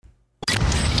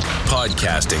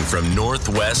podcasting from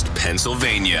Northwest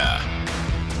Pennsylvania.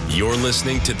 You're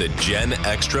listening to the Gen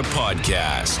Extra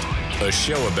Podcast, a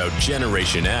show about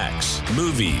Generation X,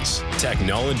 movies,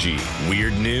 technology,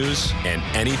 weird news, and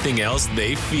anything else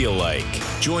they feel like.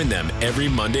 Join them every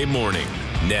Monday morning.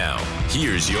 Now,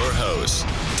 here's your hosts,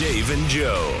 Dave and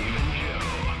Joe.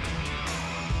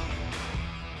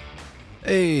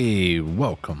 Hey,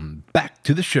 welcome back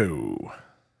to the show.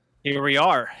 Here we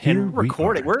are, and we're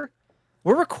recording.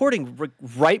 We're recording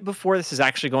right before this is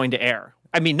actually going to air.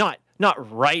 I mean, not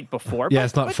right before. Yeah,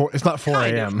 it's not 4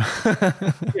 a.m.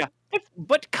 Yeah,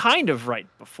 but kind of right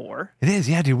before. It is,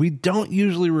 yeah, dude. We don't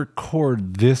usually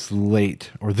record this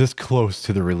late or this close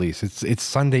to the release. It's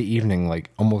Sunday evening, like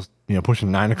almost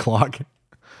pushing 9 o'clock.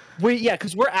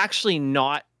 Because we're actually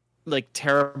not like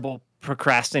terrible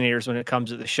procrastinators when it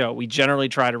comes to the show. We generally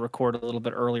try to record a little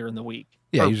bit earlier in the week.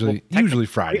 Yeah, usually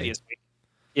Friday.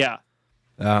 Yeah.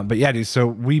 But yeah, dude, so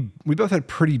we both had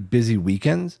pretty busy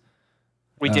weekends.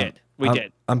 We did.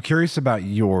 I'm curious about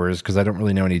yours because I don't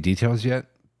really know any details yet,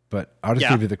 but I'll just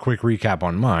give you the quick recap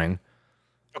on mine,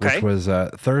 which was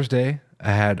Thursday.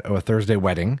 I had a Thursday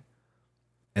wedding,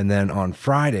 and then on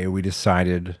Friday we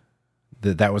decided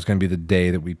that was going to be the day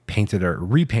that we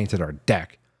repainted our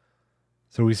deck.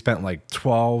 So we spent like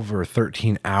 12 or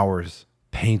 13 hours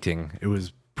painting. It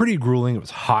was pretty grueling. It was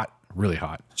hot, really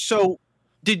hot. So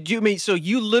so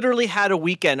you literally had a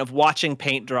weekend of watching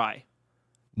paint dry?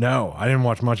 No, I didn't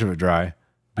watch much of it dry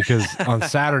because on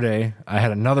Saturday I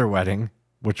had another wedding,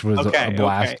 which was a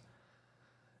blast. Okay.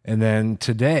 And then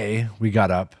today we got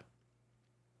up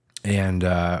and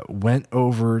went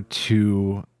over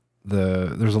to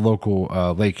there's a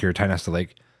local lake here, Tynesta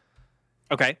Lake.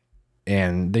 Okay.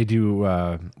 And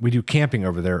we do camping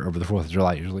over there over the 4th of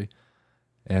July usually.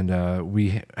 And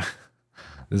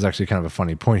this is actually kind of a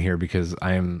funny point here because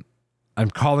I'm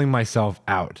calling myself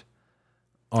out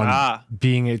on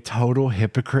being a total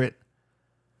hypocrite.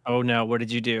 Oh no, what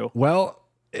did you do? Well,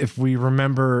 if we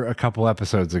remember a couple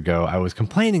episodes ago, I was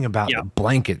complaining about the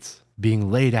blankets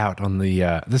being laid out on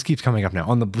the this keeps coming up now,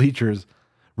 on the bleachers,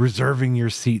 reserving your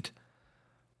seat.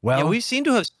 Well, yeah, we've seemed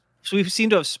to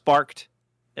have sparked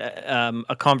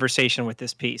a conversation with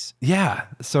this piece. Yeah.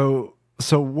 So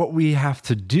what we have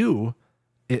to do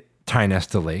at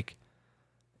Tynesta Lake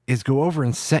is go over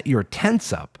and set your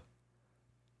tents up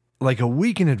like a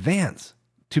week in advance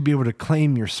to be able to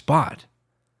claim your spot.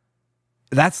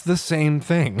 That's the same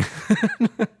thing.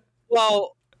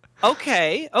 Well,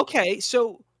 okay.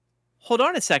 So hold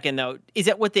on a second though. Is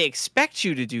that what they expect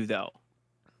you to do though?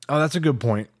 Oh, that's a good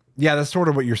point. Yeah, that's sort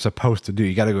of what you're supposed to do.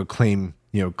 You got to go claim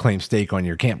stake on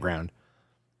your campground.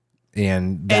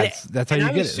 And that's how you get it. That's how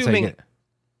you get it.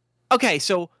 Okay,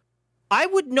 so I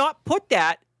would not put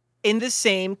that in the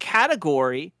same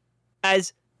category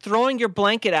as throwing your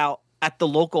blanket out at the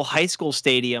local high school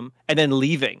stadium and then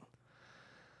leaving.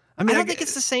 I don't think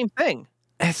it's the same thing.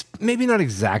 It's maybe not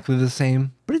exactly the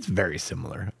same, but it's very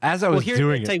similar. As I was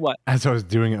doing it,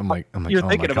 I'm like, you're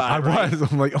thinking about it. I was.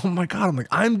 I'm like, oh my God.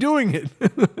 I'm doing it.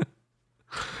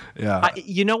 Yeah.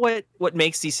 You know what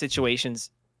makes these situations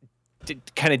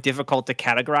kind of difficult to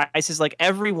categorize is like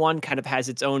everyone kind of has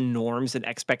its own norms and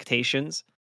expectations,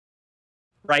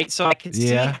 right? So I can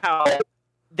see how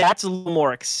that's a little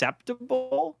more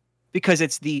acceptable because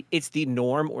it's the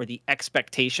norm or the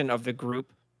expectation of the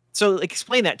group. So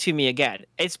explain that to me again.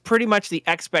 It's pretty much the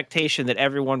expectation that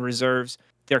everyone reserves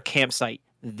their campsite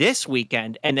this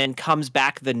weekend and then comes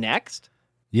back the next.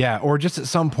 Yeah, or just at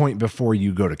some point before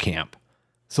you go to camp.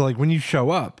 So like when you show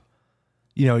up,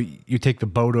 you take the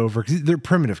boat over because they're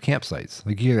primitive campsites.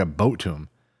 Like you got a boat to them,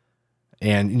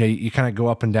 and you kind of go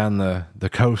up and down the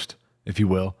coast, if you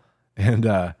will, and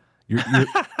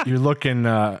you're looking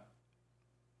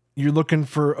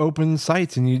for open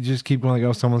sites, and you just keep going like,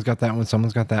 oh, someone's got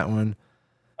that one.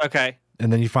 Okay,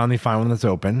 and then you finally find one that's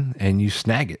open, and you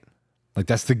snag it. Like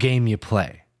that's the game you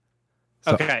play.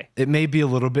 So okay, it may be a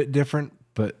little bit different,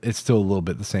 but it's still a little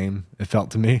bit the same. It felt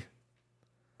to me.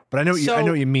 But I know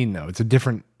what you mean though. It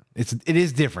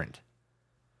is different.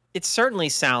 It certainly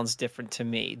sounds different to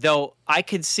me, though. I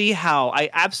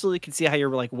absolutely could see how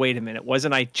you're like, wait a minute,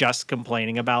 wasn't I just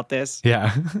complaining about this?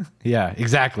 Yeah, yeah,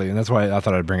 exactly. And that's why I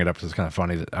thought I'd bring it up because it's kind of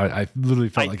funny that I literally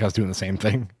felt like I was doing the same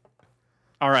thing.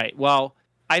 All right. Well,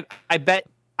 I bet.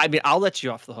 I mean, I'll let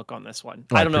you off the hook on this one.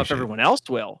 I don't know if everyone else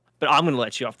will, but I'm going to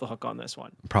let you off the hook on this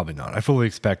one. Probably not. I fully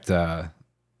expect the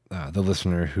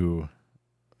listener who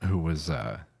was.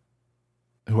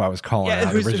 Who I was calling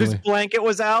out originally. Whose blanket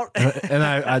was out. and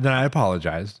I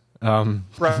apologized. Right,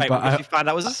 because you found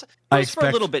out it was for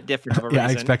a little bit different of a reason.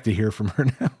 I expect to hear from her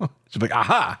now. She'll be like,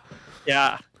 aha.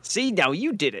 Yeah. See, now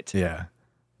you did it. Yeah.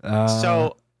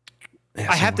 So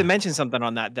I have to mention something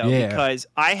on that though, because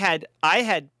I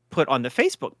had put on the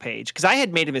Facebook page, because I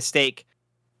had made a mistake.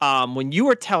 When you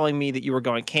were telling me that you were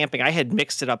going camping, I had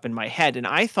mixed it up in my head, and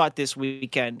I thought this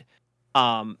weekend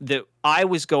that I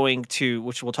was going to,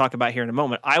 which we'll talk about here in a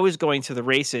moment, I was going to the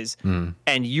races,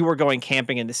 and you were going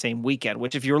camping in the same weekend,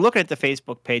 which if you're looking at the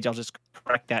Facebook page, I'll just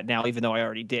correct that now, even though I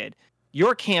already did.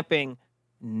 You're camping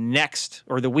next,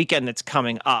 or the weekend that's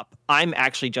coming up. I'm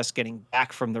actually just getting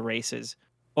back from the races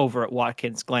over at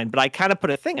Watkins Glen, but I kind of put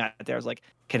a thing out there. I was like,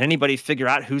 can anybody figure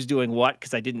out who's doing what?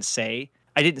 Because I didn't say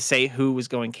who was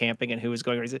going camping and who was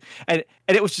going racing. And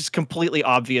it was just completely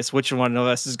obvious which one of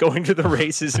us is going to the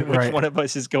races and which one of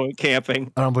us is going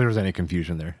camping. I don't believe there was any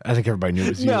confusion there. I think everybody knew it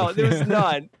was you. No, there was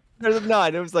none. There was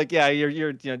none. It was like, yeah,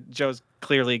 you're Joe's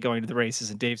clearly going to the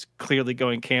races and Dave's clearly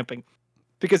going camping.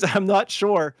 Because I'm not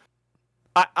sure.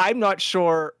 I'm not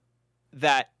sure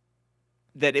that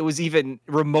it was even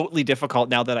remotely difficult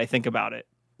now that I think about it.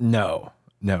 No,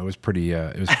 it was pretty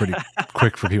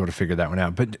quick for people to figure that one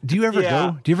out. But do you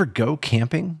ever go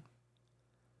camping?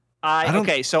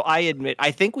 So I admit,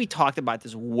 I think we talked about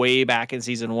this way back in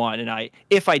season 1, and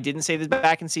if I didn't say this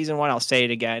back in season 1, I'll say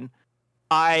it again.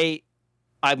 I'm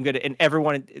gonna, and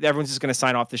everyone's just gonna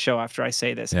sign off the show after I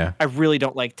say this. Yeah. I really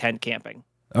don't like tent camping.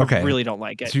 Okay. I really don't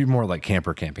like it. So you're more like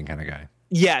camper camping kind of guy.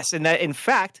 Yes, and that, in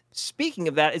fact, speaking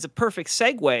of that, is a perfect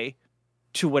segue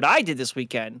to what I did this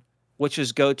weekend, which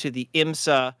is go to the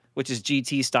IMSA, which is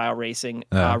GT style racing,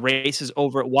 races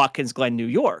over at Watkins Glen, New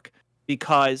York,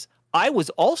 because I was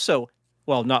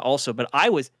but I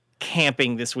was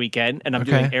camping this weekend, and I'm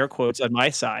doing air quotes on my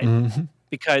side,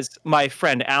 because my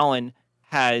friend Alan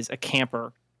has a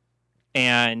camper,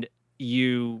 and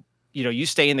you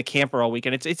stay in the camper all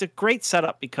weekend. It's a great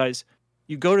setup because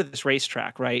you go to this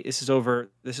racetrack, right? This is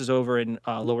over in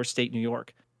Lower State, New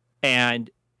York, and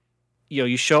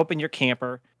you show up in your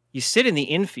camper. You sit in the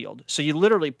infield, so you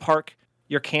literally park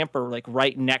your camper like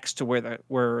right next to where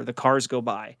the cars go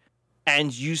by,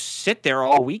 and you sit there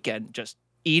all weekend just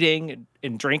eating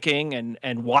and drinking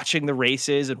and watching the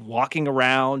races and walking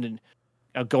around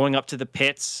and going up to the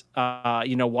pits.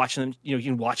 Watching them. You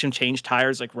can watch them change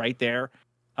tires like right there.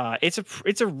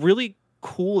 It's a really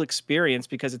cool experience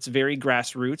because it's very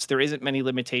grassroots. There isn't many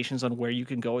limitations on where you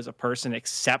can go as a person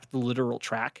except the literal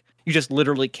track. You just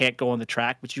literally can't go on the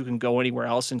track, but you can go anywhere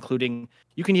else, including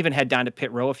you can even head down to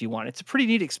pit row if you want. It's a pretty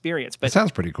neat experience. But it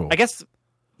sounds pretty cool. I guess,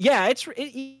 yeah,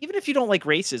 even if you don't like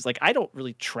races, like I don't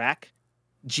really track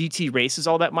GT races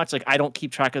all that much. Like I don't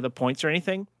keep track of the points or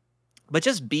anything, but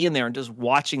just being there and just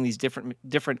watching these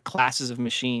different classes of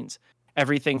machines.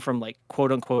 Everything from like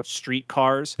quote unquote street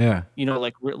cars,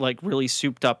 like really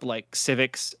souped up like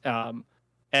Civics and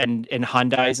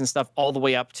Hyundais and stuff, all the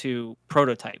way up to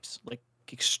prototypes, like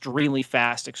extremely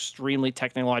fast, extremely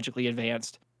technologically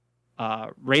advanced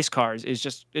race cars.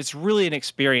 It's really an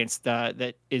experience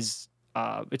that is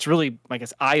it's really, I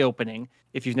guess, eye opening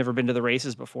if you've never been to the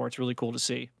races before. It's really cool to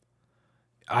see.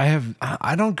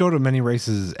 I don't go to many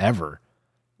races ever,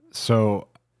 so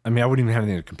I mean I wouldn't even have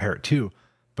anything to compare it to.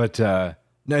 But no,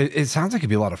 it sounds like it'd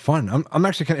be a lot of fun. I'm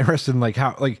actually kind of interested in like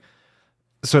how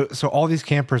so all these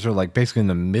campers are like basically in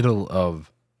the middle of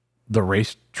the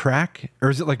racetrack, or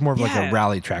is it like more of like a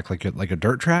rally track, like a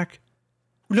dirt track?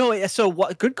 No, so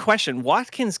good question.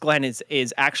 Watkins Glen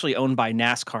is actually owned by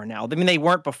NASCAR now. I mean, they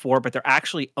weren't before, but they're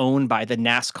actually owned by the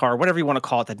NASCAR, whatever you want to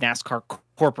call it, the NASCAR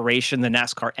corporation, the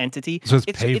NASCAR entity. So it's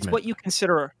pavement. It's what you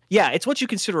consider, it's what you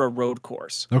consider a road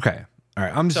course. Okay. All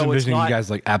right, I'm just envisioning you guys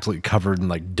like absolutely covered in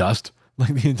like dust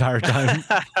like the entire time.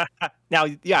 Now,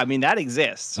 yeah, I mean that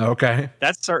exists. Okay,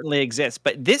 that certainly exists,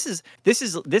 but this is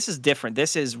different.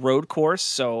 This is road course,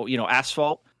 so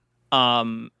asphalt.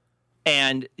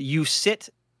 And you sit.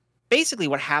 Basically,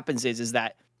 what happens is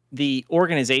that the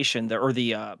organization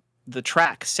the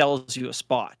track sells you a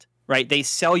spot, right? They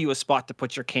sell you a spot to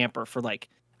put your camper for like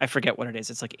I forget what it is.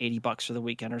 It's like $80 for the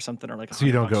weekend or something, or like so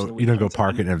you don't go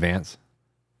park it in advance.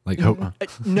 Like hope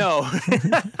no.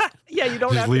 Yeah, you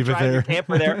don't just have leave to drive your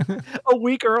camper there a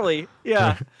week early.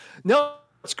 Yeah. No,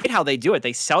 it's great how they do it.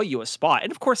 They sell you a spot.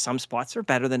 And of course some spots are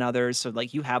better than others. So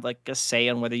like you have like a say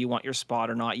on whether you want your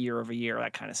spot or not year over year,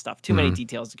 that kind of stuff. Too many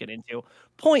details to get into.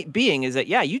 Point being is that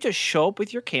you just show up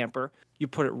with your camper, you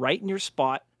put it right in your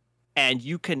spot, and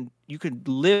you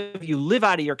live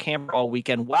out of your camper all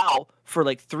weekend. Wow, for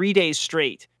like 3 days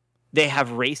straight, they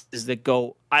have races that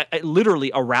go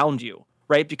literally around you.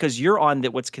 Right, because you're on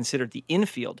what's considered the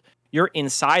infield. You're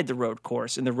inside the road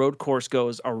course, and the road course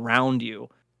goes around you,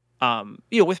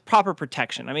 with proper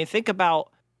protection. I mean, think about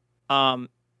it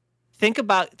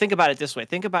this way.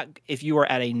 Think about if you were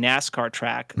at a NASCAR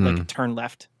track, like a turn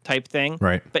left type thing.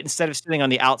 Right. But instead of sitting on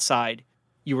the outside,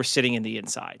 you were sitting in the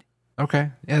inside.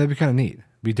 Okay. Yeah, that'd be kind of neat.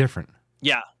 Be different.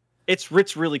 Yeah. It's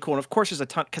really cool. And of course, there's a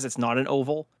ton, because it's not an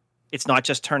oval. It's not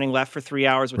just turning left for 3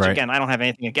 hours, which again, I don't have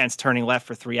anything against turning left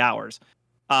for 3 hours.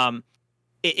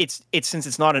 It's since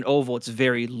it's not an oval, it's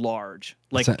very large.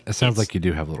 Like it sounds like you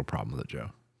do have a little problem with it, Joe.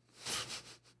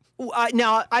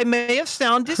 Now I may have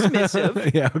sounded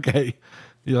dismissive. Yeah, okay.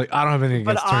 You're like, I don't have anything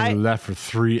against turning left for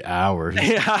 3 hours.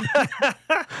 Yeah.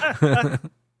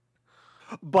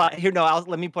 But here,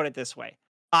 let me put it this way.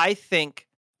 I think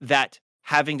that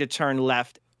having to turn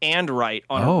left and right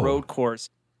on a road course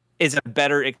is a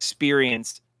better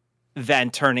experience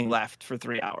than turning left for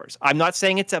 3 hours. I'm not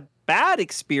saying it's a bad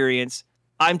experience.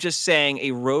 I'm just saying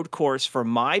a road course, for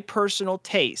my personal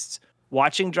tastes,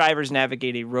 watching drivers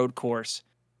navigate a road course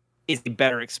is a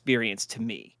better experience to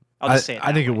me. I'll just say it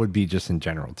I think it would be just in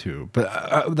general too.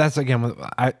 But that's again,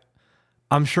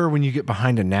 I'm sure when you get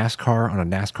behind a NASCAR on a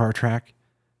NASCAR track.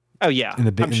 Oh yeah, in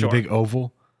the big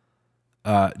oval,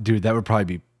 dude, that would probably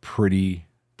be pretty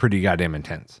goddamn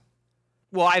intense.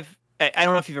 Well, I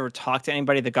don't know if you've ever talked to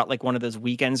anybody that got like one of those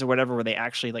weekends or whatever where they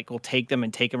actually like will take them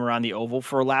around the oval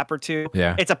for a lap or two.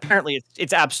 Yeah,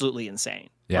 it's absolutely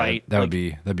insane. Yeah, right? that'd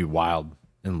be wild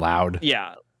and loud.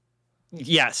 Yeah,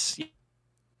 yes,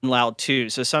 and loud too.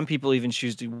 So some people even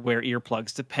choose to wear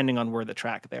earplugs depending on where the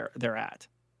track they're at.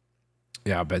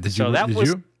 Yeah, but did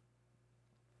you?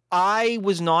 I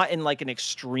was not in like an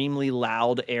extremely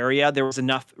loud area. There was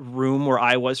enough room where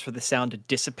I was for the sound to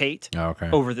dissipate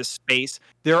over the space.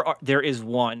 There is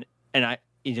one, and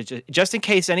just in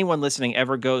case anyone listening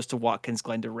ever goes to Watkins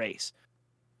Glen to race,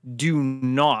 do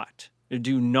not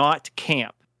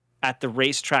camp at the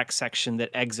racetrack section that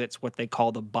exits what they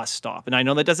call the bus stop. And I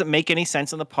know that doesn't make any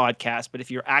sense on the podcast, but if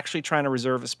you're actually trying to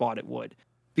reserve a spot, it would,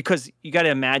 because you got to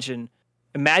imagine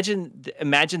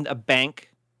a bank.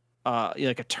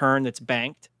 Like a turn that's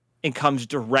banked and comes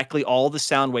directly, all the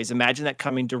sound waves. Imagine that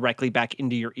coming directly back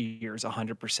into your ears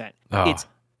 100%. Oh. It's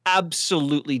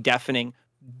absolutely deafening.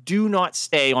 Do not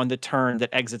stay on the turn that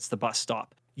exits the bus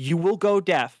stop. You will go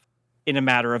deaf in a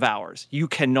matter of hours. You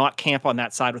cannot camp on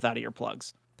that side without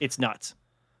earplugs. It's nuts.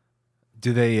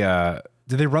 Do they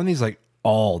run these like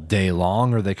all day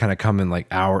long, or they kind of come in like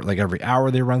every hour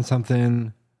they run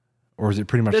something? Or is it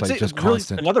pretty much like just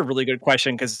constant? Another really good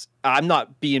question, because I'm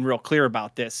not being real clear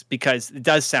about this, because it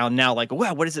does sound now like,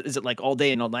 wow, what is it? Is it like all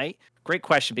day and all night? Great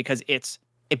question, because it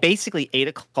basically 8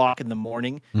 o'clock in the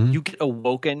morning, you get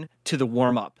awoken to the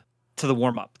warm up. So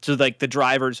like the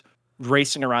drivers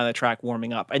racing around the track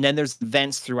warming up. And then there's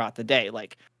events throughout the day.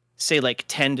 Like say like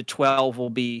 10 to 12 will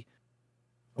be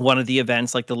one of the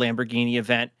events, like the Lamborghini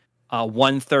event.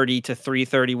 1:30 to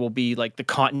 3:30 will be like the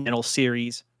Continental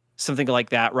Series. Something like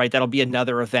that, right? That'll be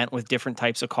another event with different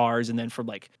types of cars. And then from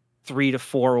like 3 to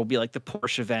 4 will be like the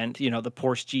Porsche event, the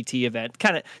Porsche GT event,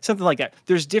 kind of something like that.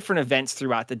 There's different events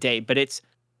throughout the day, but it's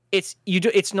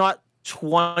not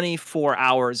 24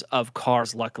 hours of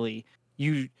cars. Luckily,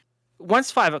 once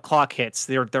 5 o'clock hits,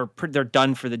 they're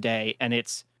done for the day. And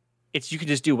it's you can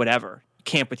just do whatever.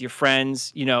 Camp with your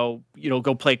friends, go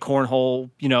play cornhole,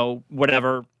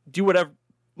 whatever,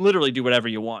 literally do whatever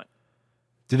you want.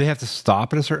 Do they have to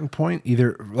stop at a certain point?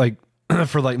 Either like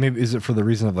for like, maybe is it for the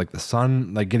reason of like the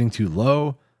sun like getting too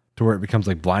low to where it becomes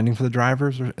like blinding for the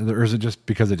drivers, or is it just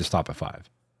because they just stop at 5?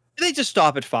 They just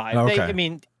stop at 5.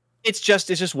 Okay. It's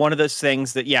just one of those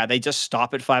things that they just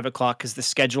stop at 5 o'clock because the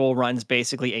schedule runs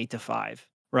basically 8 to 5,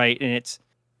 right? And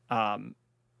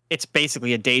it's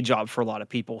basically a day job for a lot of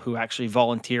people who actually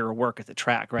volunteer or work at the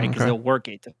track, right? Because they'll work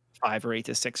 8 to 5 or 8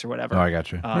 to 6 or whatever. Oh, I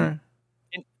got you. Right.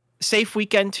 Safe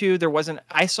weekend too.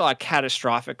 I saw a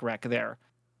catastrophic wreck there.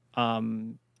 About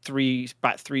 3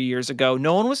 years ago.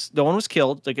 No one was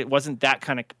killed. Like it wasn't that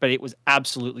kind of, but it was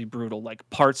absolutely brutal. Like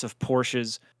parts of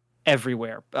Porsches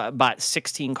everywhere. About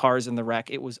 16 cars in the wreck.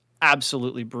 It was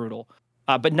absolutely brutal.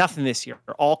 But nothing this year.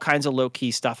 All kinds of low key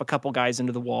stuff. A couple guys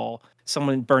into the wall.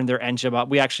 Someone burned their engine up.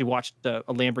 We actually watched a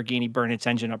Lamborghini burn its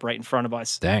engine up right in front of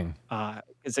us. Dang. I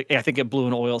think it blew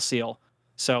an oil seal.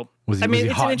 So was he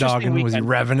hot dogging? Was he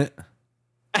revving it?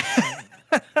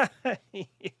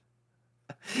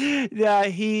 Yeah,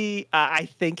 I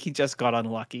think he just got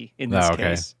unlucky in this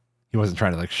case. He wasn't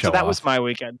trying to like show off. So that was my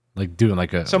weekend. Like doing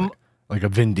like a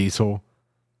Vin Diesel.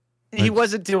 He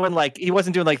wasn't doing like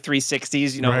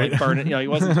 360s, right? Like burn it. He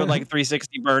wasn't doing like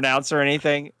 360 burnouts or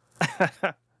anything.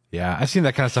 Yeah, I've seen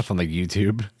that kind of stuff on like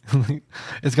YouTube.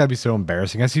 It's got to be so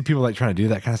embarrassing. I see people like trying to do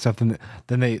that kind of stuff, and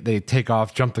then they take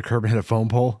off, jump the curb, and hit a phone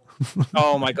pole.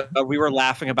 Oh my God, we were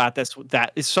laughing about this.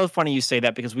 That it's so funny you say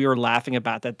that because we were laughing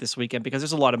about that this weekend because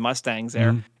there's a lot of Mustangs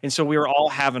there, and so we were all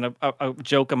having a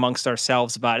joke amongst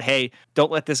ourselves about, hey, don't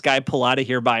let this guy pull out of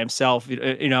here by himself,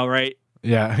 right?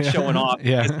 Yeah, showing off.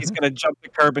 Yeah, he's going to jump the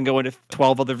curb and go into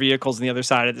 12 other vehicles on the other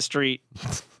side of the street.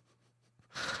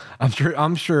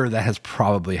 I'm sure that has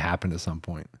probably happened at some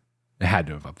point. It had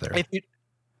to have up there.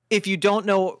 If you don't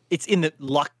know,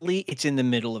 luckily it's in the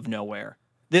middle of nowhere.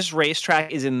 This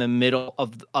racetrack is in the middle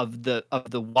of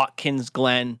the Watkins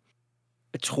Glen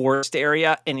tourist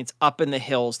area, and it's up in the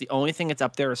hills. The only thing that's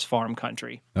up there is farm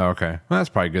country. Oh, okay, well, that's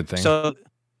probably a good thing. So,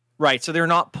 right, so they're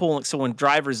not pulling. So when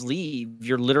drivers leave,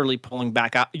 you're literally pulling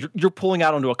back out. You're pulling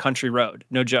out onto a country road.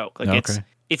 No joke. Like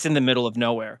it's in the middle of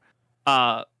nowhere.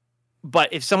 But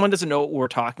if someone doesn't know what we're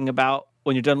talking about,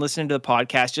 when you're done listening to the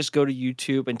podcast, just go to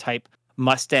YouTube and type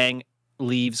Mustang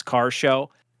leaves car show.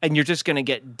 And you're just going to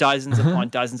get dozens upon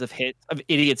dozens of hits of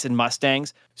idiots in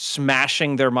Mustangs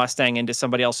smashing their Mustang into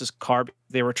somebody else's car.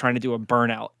 They were trying to do a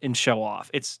burnout and show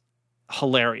off. It's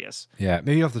hilarious. Yeah,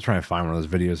 maybe you have to try and find one of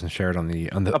those videos and share it on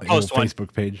the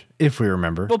Facebook page, if we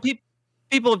remember. Well,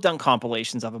 people have done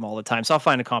compilations of them all the time, so I'll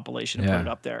find a compilation and put it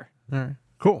up there. All right,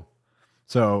 cool.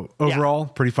 So overall,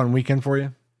 pretty fun weekend for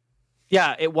you?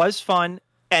 Yeah, it was fun.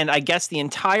 And I guess the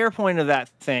entire point of that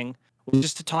thing was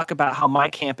just to talk about how my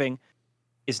camping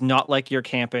is not like your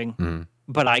camping,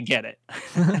 but I get it.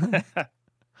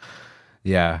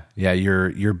 Yeah.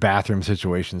 Your bathroom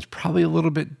situation is probably a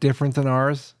little bit different than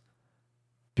ours,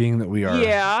 being that we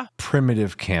are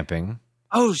primitive camping.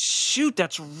 Oh shoot,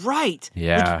 that's right.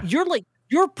 Yeah,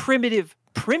 you're primitive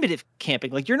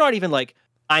camping. Like you're not even like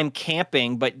I'm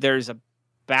camping, but there's a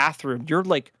bathroom. You're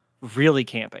like really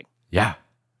camping. Yeah.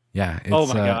 It's, oh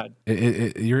my God.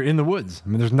 You're in the woods. I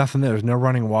mean, there's nothing there. There's no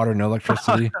running water, no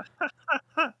electricity.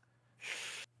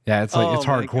 Yeah, it's like it's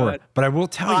hardcore. But I will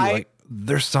tell you, like,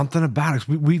 there's something about it.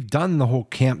 We've done the whole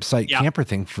campsite camper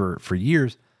thing for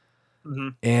years,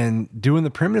 and doing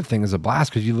the primitive thing is a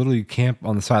blast because you literally camp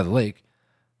on the side of the lake,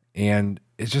 and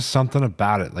it's just something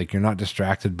about it. Like you're not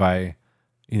distracted by,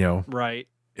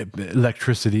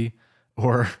 electricity,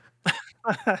 or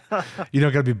you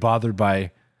don't got to be bothered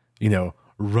by,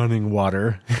 running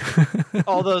water.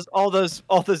 all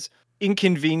those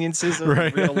inconveniences of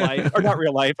real life, or not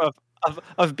real life,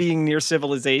 of being near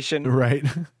civilization. Right.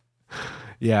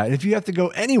 Yeah. And if you have to go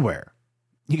anywhere,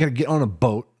 you got to get on a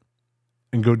boat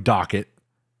and go dock it,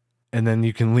 and then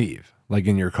you can leave, like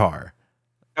in your car.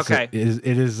 Okay.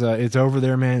 So it's over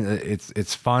there, man.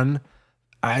 It's fun.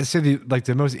 I'd say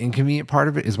the most inconvenient part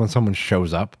of it is when someone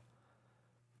shows up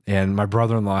and my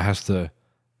brother-in-law has to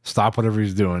stop whatever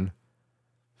he's doing,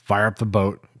 fire up the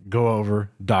boat, go over,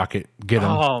 dock it, get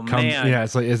him. Oh, man. Yeah,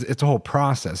 it's like it's a whole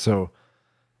process. So,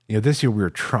 this year we were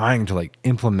trying to like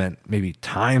implement maybe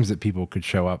times that people could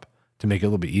show up to make it a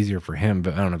little bit easier for him,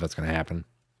 but I don't know if that's going to happen.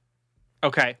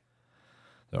 Okay.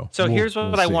 So here's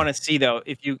what I want to see though.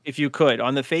 If you could,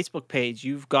 on the Facebook page,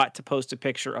 you've got to post a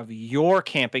picture of your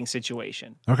camping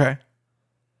situation. Okay.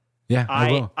 Yeah,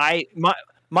 I will.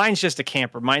 Mine's just a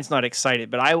camper. Mine's not excited,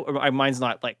 but mine's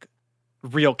not like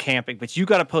real camping, but you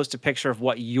got to post a picture of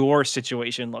what your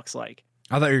situation looks like.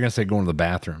 I thought you were going to say going to the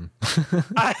bathroom.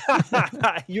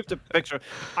 You have to picture.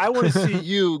 I want to see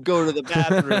you go to the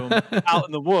bathroom out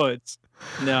in the woods.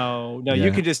 No, yeah.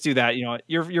 You can just do that.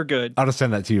 You're good. I'll just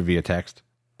send that to you via text.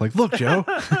 Like, look, Joe.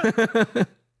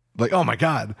 Like, oh my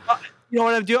God. You know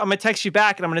what I'm doing? I'm going to text you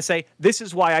back and I'm going to say, this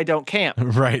is why I don't camp.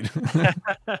 Right.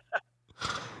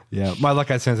 Yeah. My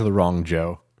luck, I sent to the wrong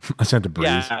Joe. I sent to Breeze.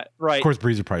 Yeah, right. Of course,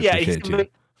 Breeze would probably appreciate it too.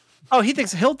 Oh,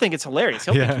 he'll think it's hilarious.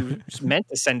 He'll think you just meant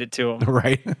to send it to him.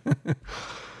 Right.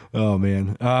 Oh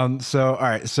man. So all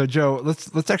right. So Joe,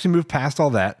 let's actually move past all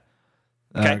that.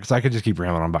 Because I could just keep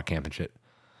rambling on about camp and shit.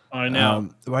 I know.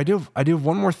 I do have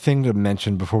one more thing to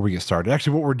mention before we get started.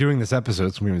 Actually, what we're doing this episode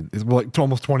is we're like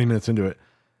almost 20 minutes into it.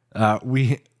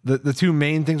 The two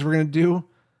main things we're gonna do,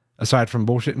 aside from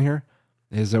bullshitting here,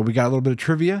 is we got a little bit of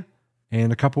trivia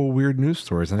and a couple of weird news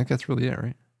stories. I think that's really it,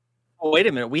 right? Well, wait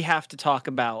a minute. We have to talk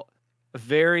about a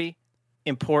very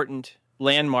important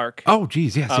landmark. Oh,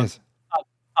 geez. Yes.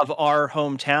 Of our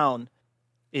hometown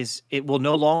it will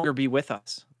no longer be with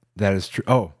us. That is true.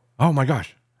 Oh my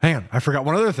gosh. Hang on. I forgot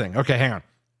one other thing. Okay, hang on.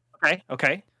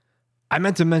 Okay. I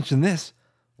meant to mention this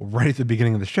right at the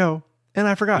beginning of the show, and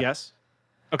I forgot. Yes.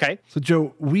 Okay. So,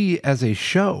 Joe, we as a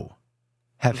show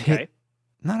have hit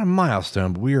not a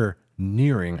milestone, but we are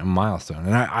nearing a milestone.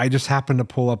 And I just happened to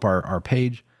pull up our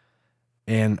page,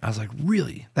 and I was like,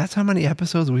 really? That's how many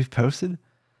episodes we've posted?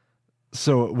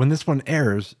 So when this one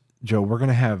airs, Joe, we're going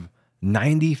to have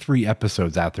 93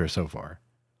 episodes out there so far.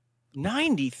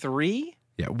 93?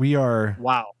 Yeah, we are.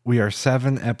 Wow. We are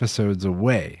 7 episodes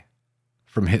away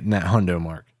from hitting that hundo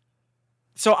mark.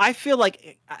 So I feel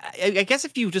like, I guess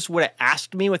if you just would have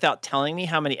asked me without telling me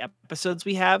how many episodes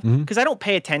we have, because I don't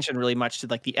pay attention really much to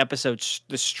like the episodes,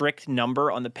 the strict number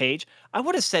on the page, I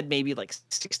would have said maybe like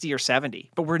 60 or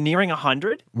 70, but we're nearing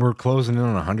 100. We're closing in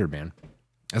on 100, man.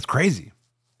 That's crazy.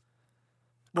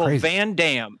 Well, crazy. Van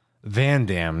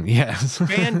Damme, yes.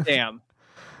 Van Damme.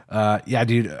 Yeah,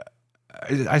 dude.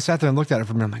 I sat there and looked at it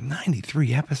for a minute. I'm like,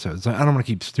 93 episodes. I don't want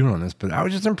to keep stewing on this, but I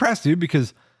was just impressed, dude,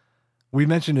 because we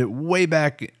mentioned it way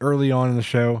back early on in the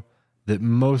show that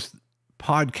most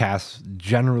podcasts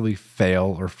generally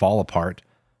fail or fall apart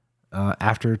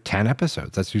after 10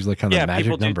 episodes. That's usually kind of the magic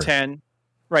number. Yeah, people do 10.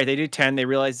 Right, they do 10. They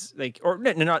realize, like, or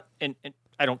not, and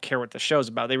I don't care what the show's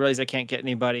about. They realize they can't get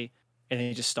anybody, and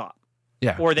they just stop.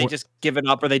 Yeah. Or they just give it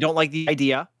up, or they don't like the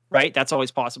idea, right? That's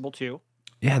always possible, too.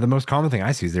 Yeah, the most common thing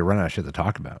I see is they run out of shit to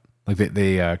talk about. Like,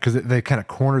 because they kind of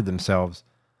cornered themselves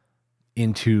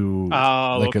into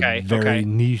a very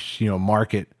niche,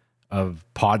 market of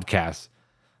podcasts.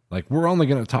 Like, we're only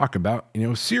going to talk about,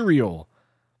 cereal.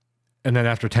 And then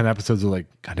after 10 episodes, they're like,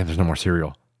 God damn, there's no more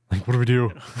cereal. Like, what do we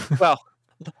do? Well,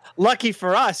 lucky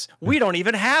for us, we don't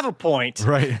even have a point.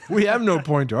 Right. We have no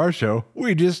point to our show.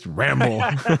 We just ramble.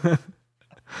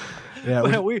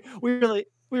 Yeah. We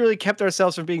really kept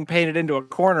ourselves from being painted into a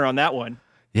corner on that one.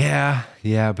 Yeah,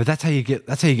 but that's how you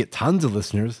get tons of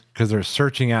listeners, because they're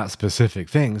searching out specific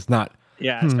things, not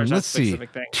let's see,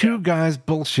 two guys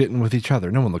bullshitting with each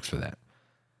other. No one looks for that.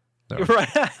 So, right.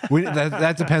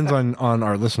 that depends on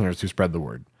our listeners who spread the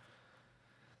word.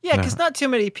 Yeah, because not too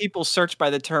many people search by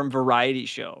the term variety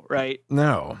show, right?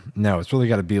 No, it's really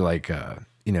got to be like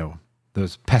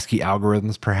those pesky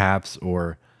algorithms, perhaps,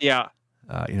 or like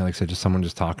I said, just someone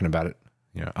just talking about it.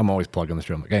 I'm always plugging the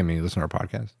show. I'm like, hey, man, you listen to our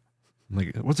podcast? I'm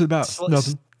like, what's it about?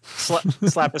 Nothing.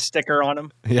 Slap a sticker on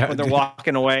them when they're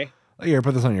walking away. Here,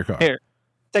 put this on your car. Here,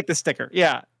 take the sticker.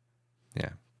 Yeah.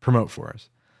 Promote for us.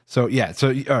 So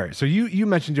all right. So you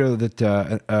mentioned, Joe, that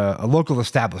a local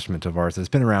establishment of ours that's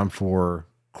been around for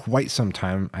quite some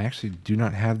time. I actually do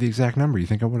not have the exact number. You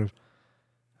think I would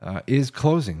have? Is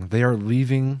closing. They are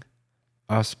leaving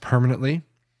us permanently.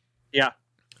 Yeah.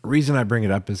 Reason I bring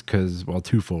it up is because, well,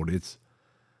 twofold. It's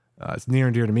near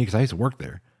and dear to me because I used to work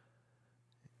there.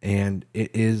 And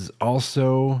it is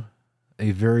also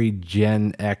a very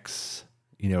Gen X,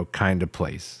 kind of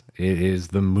place. It is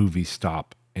the movie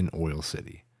stop in Oil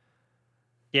City.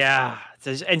 Yeah.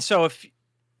 And so if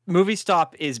movie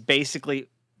stop is basically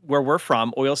where we're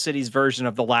from, Oil City's version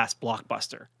of the Last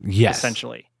Blockbuster. Yes.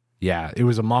 Essentially. Yeah. It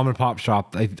was a mom and pop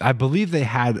shop. I believe they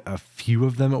had a few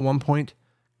of them at one point.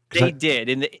 They did.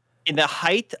 In the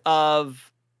height of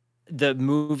the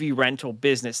movie rental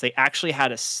business, they actually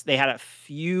had a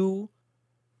few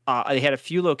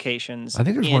locations. I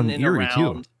think there's one in Erie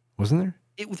too, wasn't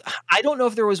there? I don't know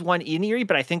if there was one in Erie,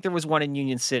 but I think there was one in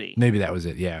Union City. Maybe that was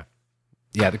it. Yeah,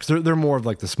 because they're more of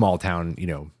like the small town,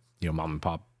 mom and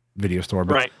pop video store.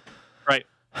 But right.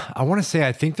 I want to say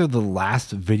I think they're the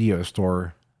last video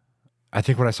store. I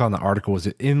think what I saw in the article was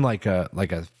in like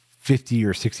a 50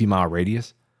 or 60 mile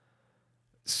radius.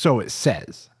 So it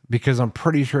says. Because I'm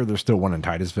pretty sure there's still one in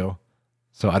Titusville.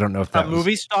 So I don't know if that was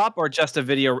movie stop or just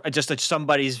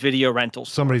somebody's video rental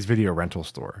store. Somebody's video rental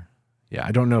store. Yeah,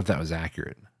 I don't know if that was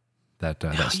accurate. That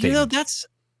statement. That's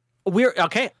weird.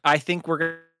 Okay, I think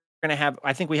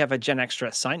we have a Gen Extra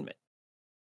assignment.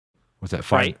 What's that?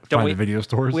 Find the video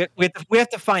stores? We have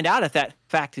to find out if that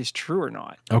fact is true or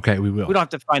not. Okay, we will. We don't have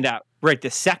to find out right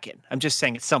this second. I'm just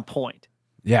saying at some point.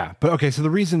 Yeah, but okay, so the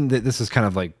reason that this is kind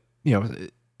of like,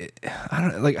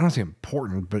 I don't say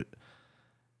important, but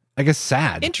I guess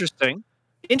sad. Interesting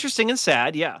and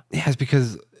sad. Yeah. Yeah, it's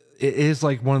because it is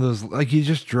like one of those, like you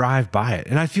just drive by it,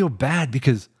 and I feel bad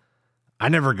because I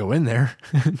never go in there,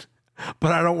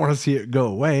 but I don't want to see it go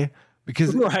away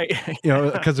because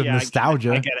because of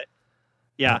nostalgia. I get it.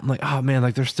 Yeah. I'm like, oh man,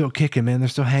 like they're still kicking, man. They're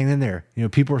still hanging in there.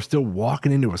 People are still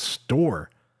walking into a store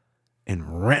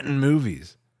and renting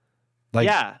movies. Like,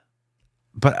 yeah.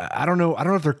 But I don't know. I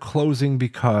don't know if they're closing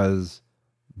because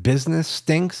business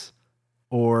stinks,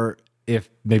 or if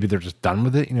maybe they're just done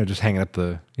with it. Just hanging up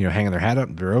hanging their hat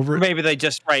up. They're over it. Maybe they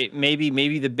just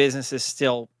Maybe the business is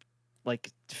still like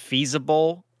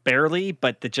feasible, barely,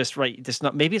 but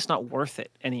maybe it's not worth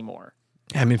it anymore.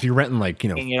 Yeah, I mean, if you're renting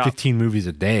 15 movies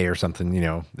a day or something,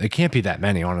 it can't be that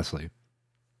many, honestly.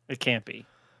 It can't be.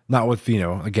 Not with,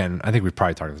 again, I think we've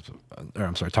probably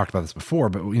talked about this before,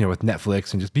 but, with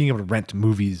Netflix and just being able to rent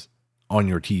movies on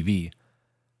your TV,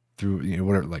 through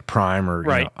whatever, like Prime or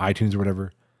iTunes or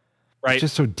whatever. Right. It's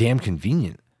just so damn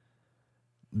convenient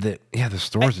that the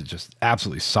stores have just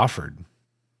absolutely suffered.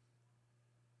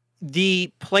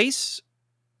 The place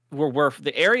where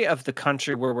the area of the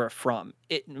country where we're from,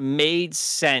 it made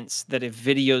sense that a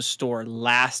video store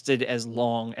lasted as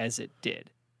long as it did.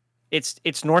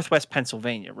 It's Northwest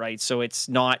Pennsylvania, right? So it's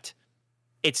not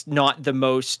the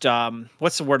most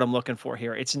what's the word I'm looking for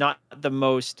here? It's not the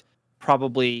most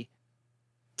probably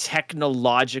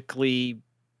technologically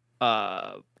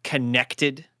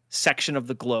connected section of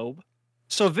the globe.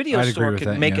 So a video store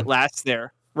could make it last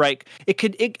there, right?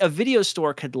 A video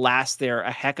store could last there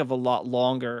a heck of a lot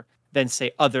longer than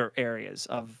say other areas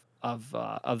of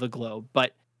the globe.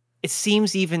 But it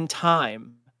seems even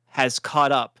time has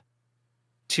caught up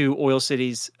to Oil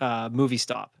City's movie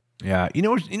stop. Yeah, you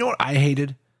know what I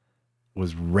hated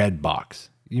was Redbox.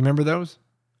 You remember those?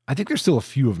 I think there's still a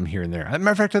few of them here and there. As a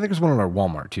matter of fact, I think there's one at our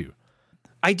Walmart too.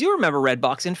 I do remember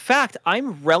Redbox. In fact,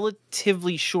 I'm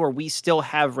relatively sure we still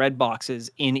have Redboxes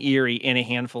in Erie in a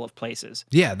handful of places.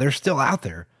 Yeah, they're still out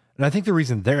there. And I think the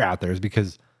reason they're out there is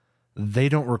because they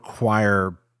don't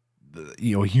require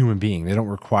a human being. They don't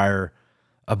require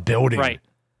a building. Right.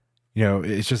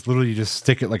 It's just literally you just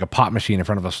stick it like a pop machine in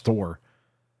front of a store.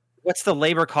 What's the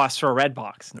labor cost for a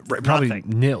Redbox? Right, probably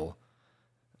nil.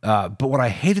 But what I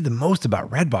hated the most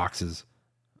about Redboxes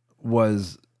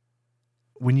was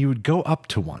when you would go up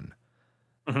to one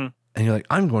and you're like,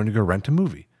 I'm going to go rent a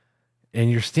movie.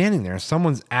 And you're standing there and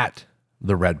someone's at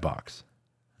the Redbox.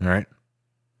 All right.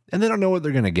 And they don't know what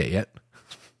they're going to get yet.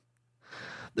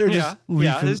 They're just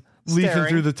leafing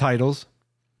through the titles.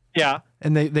 Yeah.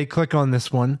 And they click on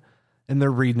this one and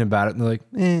they're reading about it and they're like,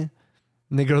 eh.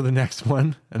 And they go to the next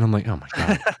one. And I'm like, oh my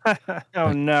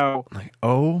God. No. I'm like,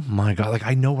 oh my God. Like,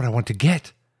 I know what I want to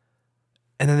get.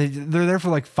 And then they're there for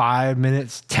like 5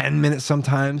 minutes, 10 minutes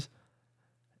sometimes.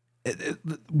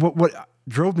 What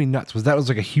drove me nuts was that was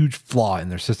like a huge flaw in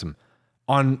their system.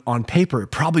 On paper, it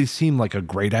probably seemed like a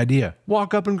great idea.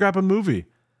 Walk up and grab a movie.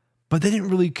 But they didn't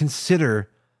really consider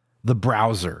the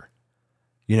browser,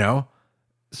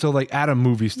 So like at a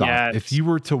movie stop, if you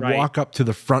were to walk up to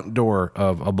the front door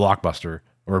of a Blockbuster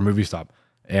or a movie stop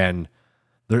and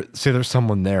there's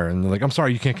someone there and they're like, I'm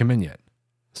sorry, you can't come in yet.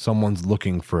 Someone's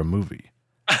looking for a movie.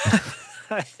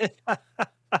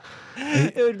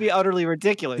 It would be utterly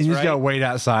ridiculous. You just gotta wait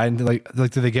outside and like,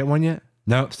 did they get one yet?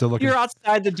 No, still looking. You're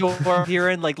outside the door,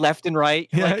 hearing like left and right.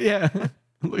 Yeah.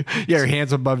 Your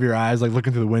hands above your eyes, like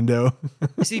looking through the window.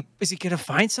 Is he gonna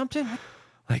find something?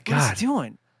 Like, God, what's he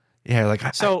doing? Yeah, like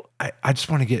I just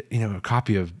want to get a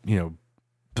copy of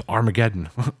Armageddon.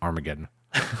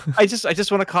 I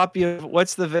just want a copy of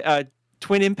what's the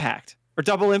Twin Impact or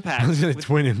Double Impact. I was gonna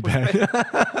Twin Impact.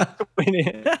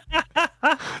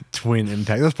 Twin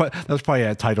Impact. That was probably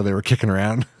a title they were kicking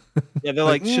around. Yeah, they're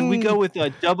like, should we go with a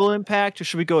Double Impact or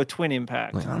should we go with Twin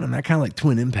Impact? Like, I don't know, I kind of like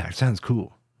Twin Impact. Sounds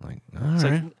cool. Like, all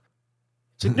right.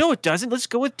 It's like, no, it doesn't. Let's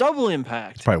go with Double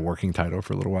Impact. It's probably a working title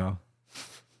for a little while.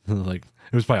 Like,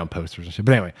 it was probably on posters and shit.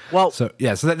 But anyway, so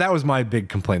that was my big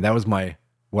complaint. That was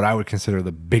what I would consider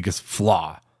the biggest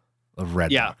flaw of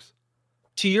Redbox. Yeah.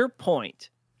 To your point,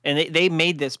 and they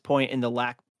made this point in the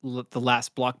Last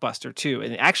Blockbuster too.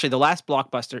 And actually, the Last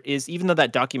Blockbuster is, even though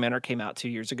that documentary came out 2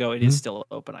 years ago, it is still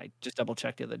open. I just double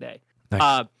checked the other day.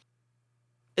 Nice.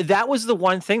 That was the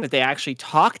one thing that they actually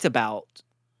talked about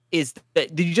is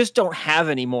that you just don't have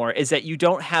anymore. Is that you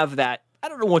don't have that. I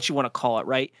don't know what you want to call it,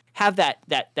 right? Have that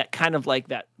kind of like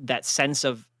that sense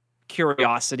of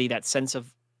curiosity, that sense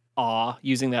of awe,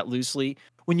 using that loosely,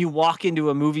 when you walk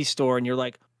into a movie store and you're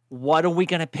like, what are we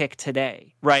going to pick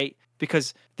today, right?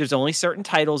 Because there's only certain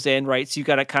titles in, right? So you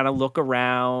got to kind of look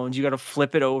around, you got to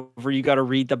flip it over, you got to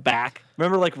read the back.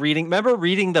 Remember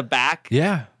reading the back?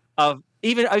 Yeah. Of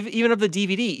even of the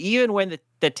DVD, even when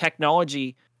the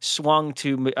technology swung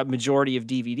to a majority of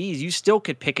DVDs, you still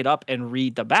could pick it up and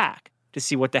read the back to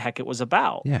see what the heck it was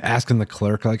about. Yeah, asking the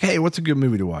clerk, like, hey, what's a good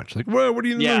movie to watch? Like, well, what are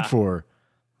you in the mood for?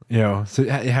 So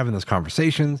having those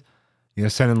conversations,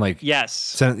 sending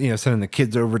sending the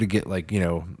kids over to get like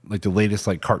the latest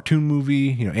like cartoon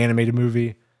movie, animated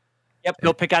movie. Yep,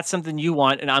 go pick out something you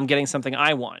want, and I'm getting something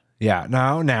I want. Yeah,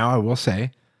 now I will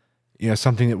say,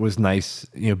 something that was nice,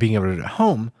 being able to do it at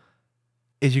home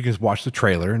is you can just watch the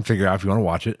trailer and figure out if you want to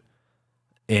watch it,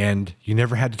 and you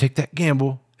never had to take that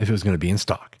gamble if it was going to be in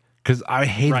stock. Because I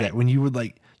hate that when you would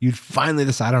you'd finally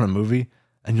decide on a movie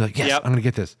and you're like, yes, I'm going to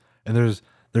get this. And there's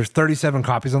 37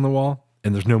 copies on the wall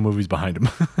and there's no movies behind them.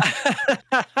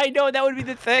 I know, that would be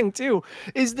the thing too,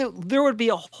 is that there would be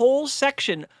a whole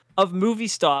section of Movie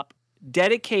Stop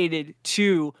dedicated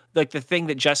to like the thing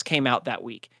that just came out that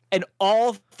week. and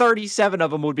all 37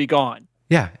 of them would be gone.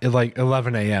 Yeah, at like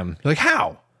 11 a.m. Like,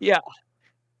 how? Yeah.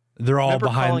 They're all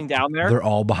calling down there? They're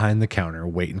all behind the counter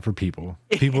waiting for people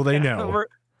they know.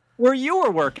 Where you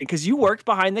were working, because you worked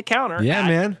behind the counter. Yeah,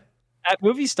 man. At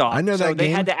Movie Stop. I know that. So they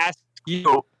had to ask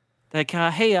you, like,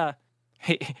 hey,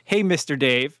 Mr.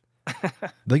 Dave.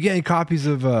 Like, any copies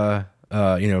of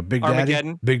Big Armageddon?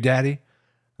 Daddy? Big Daddy?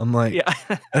 I'm like, yeah.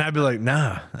 And I'd be like,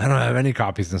 nah, I don't have any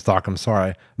copies in stock. I'm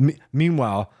sorry.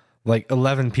 Meanwhile, like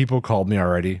 11 people called me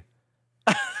already.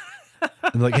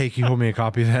 And like, hey, can you hold me a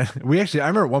copy of that? I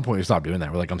remember at one point we stopped doing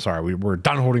that. We're like, I'm sorry, we're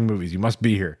done holding movies. You must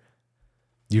be here.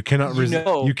 You cannot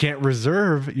you can't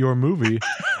reserve your movie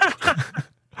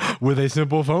with a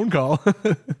simple phone call.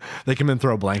 They come in and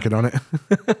throw a blanket on it.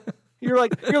 You're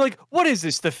like, what is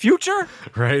this? The future?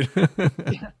 Right.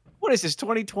 What is this?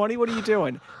 2020? What are you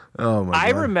doing? Oh my God. I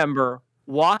remember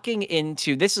walking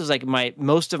into, this is like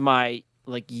most of my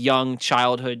like young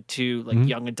childhood to like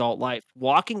young adult life,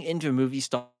 walking into a movie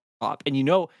stop, and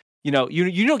you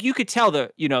could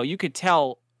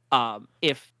tell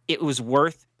if it was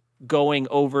worth going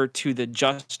over to the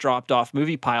just dropped off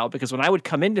movie pile, because when I would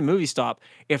come into Movie Stop,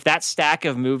 if that stack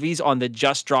of movies on the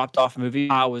just dropped off movie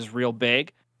pile was real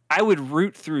big, I would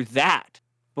root through that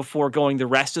before going the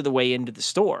rest of the way into the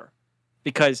store,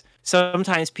 because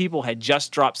sometimes people had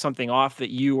just dropped something off that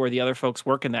you or the other folks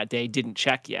working that day didn't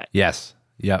check yet. Yes.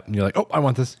 Yep. And you're like, oh, I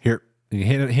want this. Here. You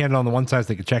hand it on the one side so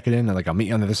they can check it in, and like, I'll meet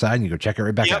you on the other side, and you go check it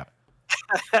right back out.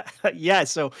 Yeah,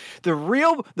 so the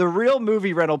real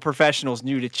movie rental professionals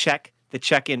knew to check the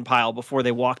check-in pile before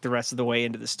they walked the rest of the way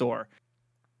into the store.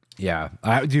 Yeah.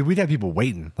 Dude, we'd have people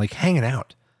waiting, like hanging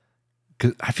out.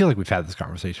 Because I feel like we've had this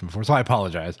conversation before, so I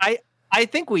apologize. I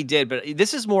think we did, but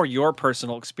this is more your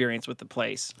personal experience with the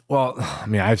place. Well, I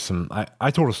mean, I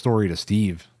told a story to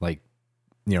Steve, like,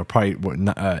 probably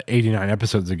 89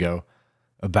 episodes ago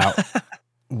about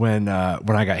when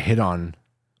I got hit on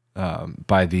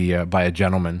by a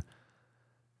gentleman.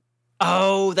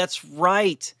 Oh, that's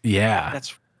right. Yeah,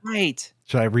 that's right.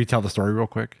 Should I retell the story real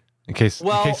quick in case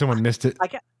someone missed it?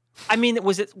 I mean,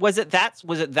 was it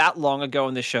that long ago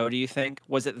in the show? Do you think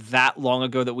was it that long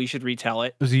ago that we should retell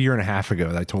it? It was a year and a half ago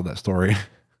that I told that story.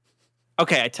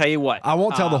 Okay, I tell you what. I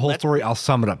won't tell the whole story. I'll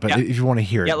sum it up. But if you want to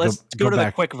hear it, let's go to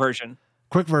the quick version.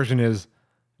 Quick version is,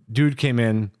 dude came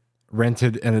in,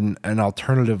 rented an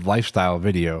alternative lifestyle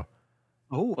video.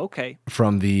 Oh, okay.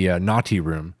 From the naughty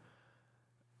room,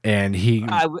 and he.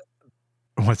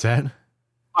 What's that?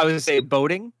 I was gonna say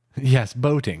boating. Yes,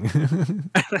 boating.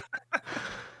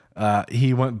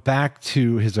 He went back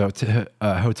to his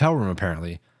hotel room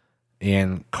apparently,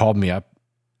 and called me up,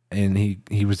 and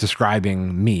he was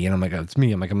describing me, and I'm like, it's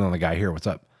me. I'm like, I'm the only guy here. What's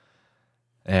up?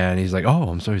 And he's like, oh,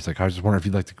 I'm sorry. He's like, I was just wondering if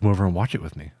you'd like to come over and watch it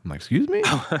with me. I'm like, excuse me.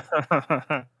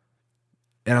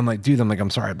 And I'm like, dude, I'm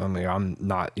sorry, but I'm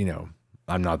not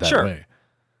that way.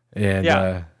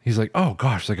 And he's like, oh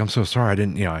gosh, like, I'm so sorry. I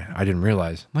didn't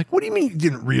realize. I'm like, what do you mean you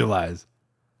didn't realize?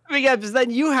 Yeah, because then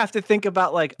you have to think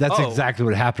about like, that's exactly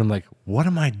what happened. I'm like, what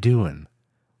am I doing?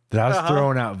 That I was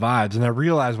throwing out vibes, and I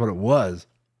realized what it was.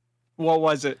 What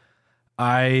was it?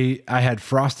 I had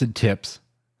frosted tips.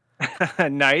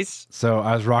 Nice. So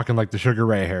I was rocking like the Sugar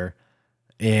Ray hair,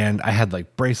 and I had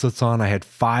like bracelets on. I had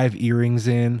 5 earrings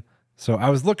in. So I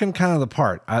was looking kind of the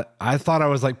part. I thought I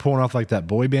was like pulling off like that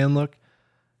boy band look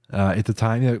at the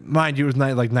time. Mind you, it was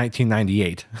like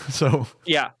 1998. So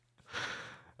yeah.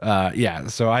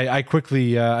 So I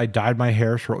quickly I dyed my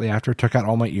hair shortly after. Took out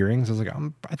all my earrings. I was like,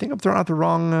 I think I'm throwing out the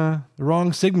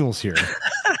wrong signals here.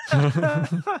 I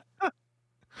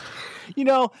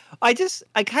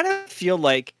kind of feel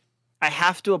like I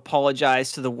have to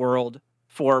apologize to the world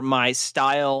for my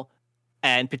style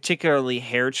and particularly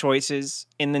hair choices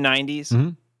in the 90s. Mm-hmm.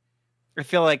 I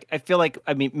feel like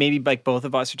I mean, maybe like both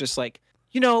of us are just like,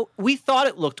 we thought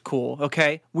it looked cool.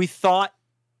 Okay. We thought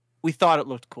it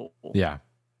looked cool. Yeah.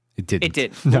 It didn't. It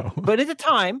didn't. No. But at the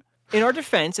time, in our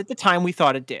defense, at the time we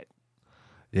thought it did.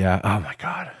 Yeah. Oh my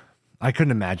God. I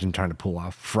couldn't imagine trying to pull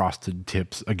off frosted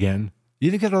tips again. You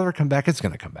think it'll ever come back? It's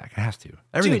going to come back. It has to.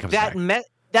 Everything comes back.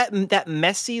 That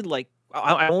messy, like,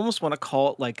 I almost want to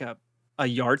call it like a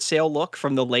yard sale look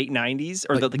from the late 90s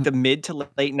or the mid to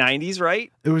late 90s,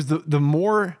 right? It was the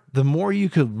more you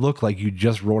could look like you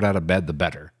just rolled out of bed, the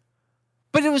better.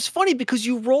 But it was funny because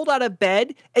you rolled out of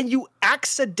bed and you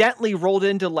accidentally rolled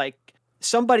into like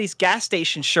somebody's gas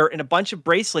station shirt and a bunch of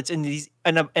bracelets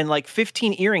and like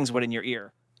 15 earrings went in your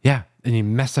ear. Yeah, and you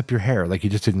messed up your hair like you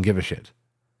just didn't give a shit.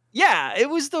 Yeah, it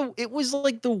was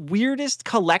like the weirdest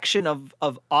collection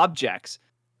of objects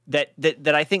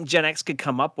that I think Gen X could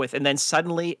come up with, and then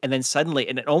suddenly, and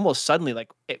it almost suddenly, like,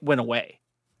 it went away.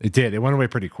 It did. It went away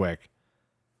pretty quick.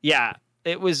 Yeah,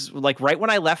 it was like right when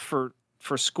I left for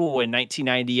school in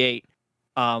 1998.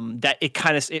 That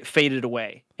it faded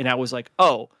away, and I was like,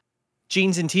 oh,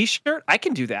 jeans and t-shirt, I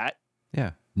can do that.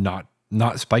 Yeah, not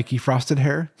spiky frosted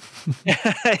hair.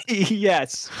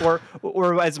 Yes, or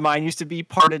as mine used to be,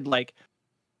 parted, like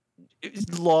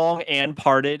long and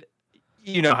parted.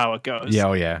 You know how it goes. Yeah,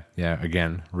 oh yeah.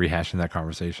 Again, rehashing that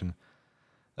conversation.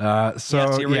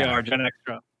 Here we are, Gen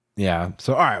Extra. Yeah.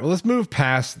 So all right, well, let's move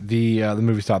past the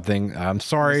movie stop thing. I'm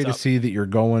sorry to see that you're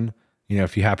going.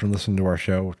 If you happen to listen to our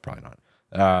show, which probably not.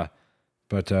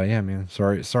 But yeah, man,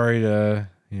 sorry to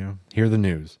hear the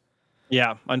news.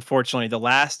 Yeah, unfortunately, the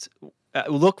last.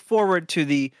 Look forward to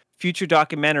the future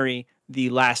documentary, The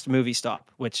Last Movie Stop,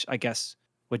 which I guess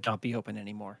would not be open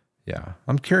anymore. Yeah,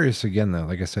 I'm curious again though.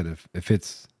 Like I said, if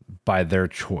it's by their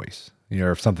choice,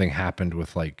 or if something happened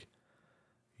with like,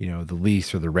 the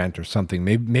lease or the rent or something.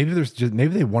 Maybe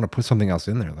they want to put something else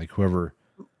in there. Like whoever,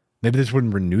 maybe they just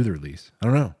wouldn't renew their lease. I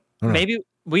don't know. Maybe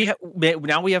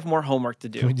now we have more homework to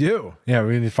do. We do. Yeah,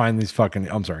 we need to find these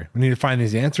I'm sorry. We need to find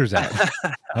these answers out.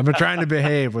 I've been trying to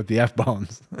behave with the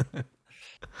F-bombs.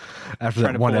 After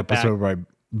that one episode where I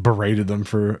berated them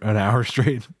for an hour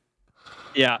straight.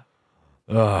 Yeah.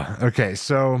 Okay,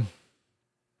 so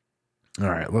all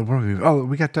right.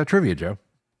 We got trivia, Joe.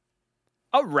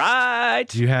 All right.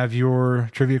 Do you have your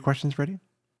trivia questions ready?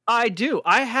 I do.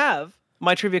 I have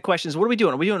my trivia questions. What are we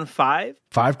doing? Are we doing 5?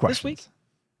 5 questions this week?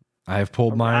 I have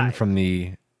pulled mine from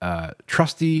the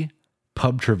trusty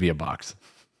pub trivia box.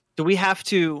 Do we have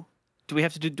to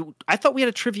do? I thought we had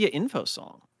a trivia info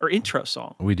song or intro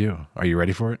song. We do. Are you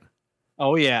ready for it?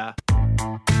 Oh yeah.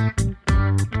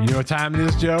 You know what time it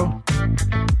is, Joe?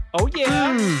 Oh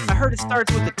yeah. I heard it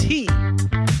starts with a T.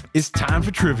 It's time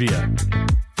for trivia.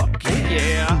 Fuck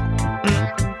yeah.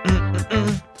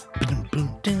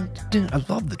 I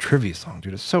love the trivia song,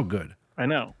 dude. It's so good. I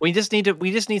know. We just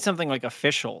need something like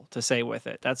official to say with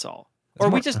it. That's all.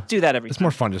 We just do that every time. It's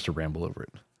more fun just to ramble over it.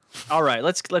 All right,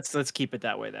 let's keep it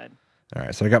that way then. All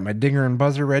right, so I got my dinger and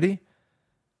buzzer ready.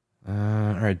 All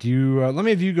right, do you let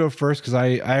me have you go first because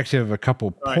I actually have a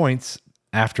couple points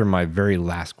after my very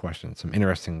last question. Some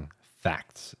interesting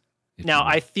facts. Now,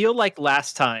 I feel like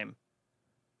last time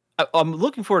I'm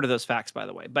looking forward to those facts, by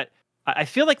the way, but I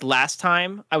feel like last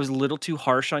time I was a little too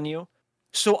harsh on you.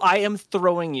 So I am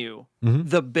throwing you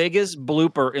the biggest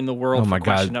blooper in the world for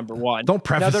question number 1. Don't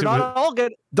preface it with all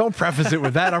good. Don't preface it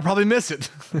with that. I'll probably miss it.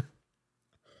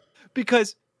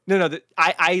 Because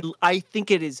I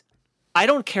think it is. I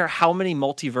don't care how many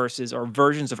multiverses or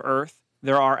versions of Earth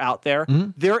there are out there.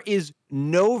 There is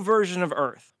no version of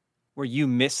Earth where you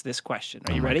miss this question.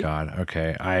 Are you ready? Oh my God.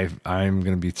 Okay. I'm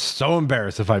gonna be so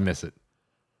embarrassed if I miss it.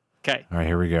 Okay. All right.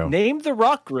 Here we go. Name the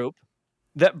rock group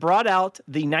that brought out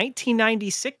the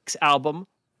 1996 album,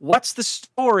 What's the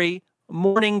Story?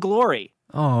 Morning Glory.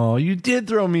 Oh, you did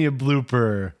throw me a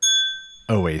blooper.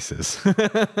 Oasis. Oh,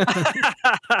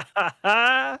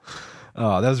 that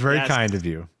was very kind of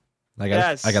you. I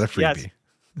got a freebie.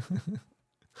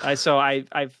 Yes.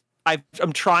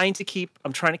 I'm trying to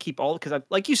keep all, because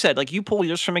like you said, like you pull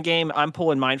yours from a game, I'm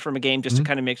pulling mine from a game just to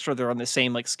kind of make sure they're on the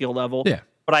same like skill level. Yeah.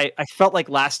 But I felt like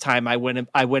last time I went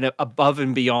above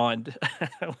and beyond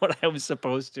what I was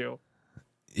supposed to.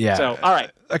 Yeah. So, all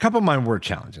right. A couple of mine were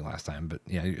challenging last time, but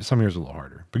yeah, some of yours are a little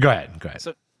harder. But go ahead.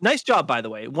 So, nice job, by the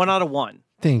way. 1 out of 1.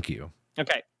 Thank you.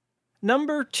 Okay.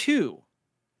 Number 2.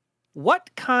 What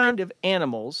kind of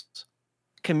animals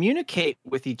communicate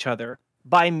with each other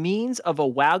by means of a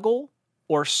waggle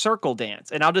or circle dance?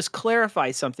 And I'll just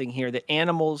clarify something here, that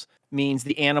animals means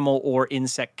the animal or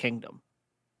insect kingdom.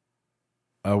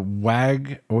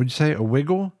 What would you say? A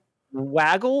wiggle?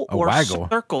 Waggle or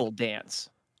circle dance.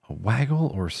 A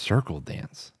waggle or circle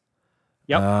dance.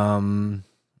 Yep.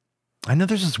 I know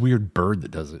there's this weird bird that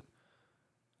does it.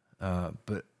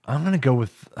 But I'm gonna go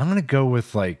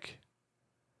with like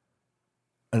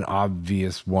an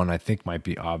obvious one. I think might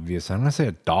be obvious. I'm gonna say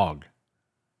a dog.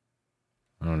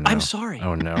 Oh no. I'm sorry.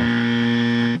 Oh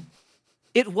no.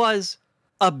 It was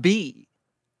a bee.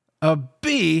 A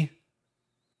bee?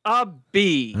 A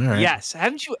bee. Right. Yes.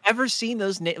 Haven't you ever seen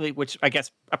those? Which I guess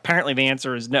apparently the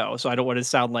answer is no. So I don't want to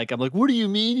sound like I'm like, what do you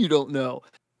mean you don't know?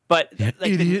 But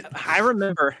like, I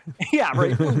remember. Yeah,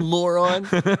 right. Moron.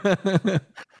 All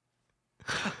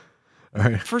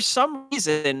right. For some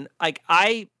reason, like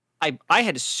I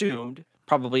had assumed,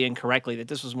 probably incorrectly, that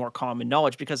this was more common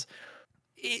knowledge, because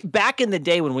back in the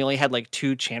day when we only had like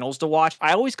 2 channels to watch,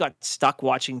 I always got stuck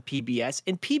watching PBS,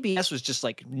 and PBS was just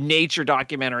like nature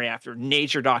documentary after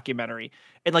nature documentary.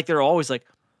 And like, they're always like,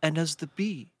 and as the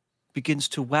bee begins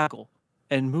to waggle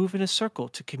and move in a circle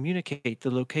to communicate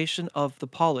the location of the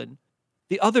pollen.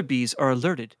 The other bees are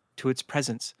alerted to its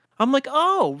presence. I'm like,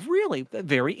 oh, really?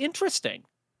 Very interesting.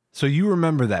 So you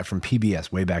remember that from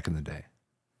PBS way back in the day?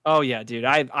 Oh yeah, dude.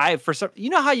 I for some, you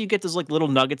know how you get those like little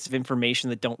nuggets of information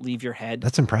that don't leave your head?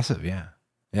 That's impressive. Yeah.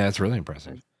 Yeah, that's really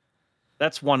impressive.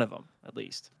 That's one of them, at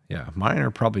least. Yeah, mine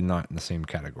are probably not in the same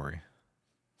category.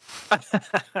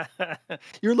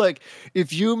 You're like,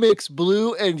 if you mix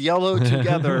blue and yellow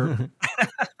together.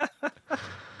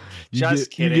 Just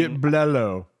kidding. You get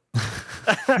blello.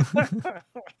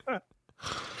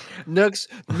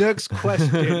 Next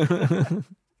question.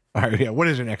 All right, yeah. What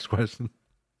is your next question?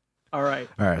 All right.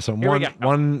 So one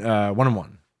and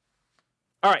one.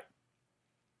 All right.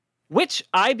 Which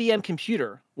IBM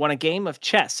computer won a game of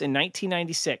chess in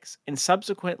 1996 and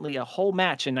subsequently a whole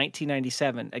match in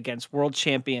 1997 against world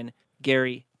champion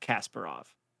Garry Kasparov?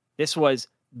 This was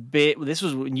big. This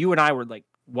was when you and I were like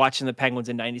watching the Penguins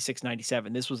in 96,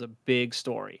 97. This was a big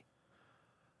story.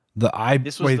 The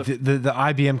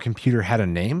IBM computer had a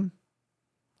name?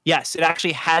 Yes, it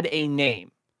actually had a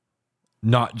name.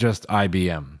 Not just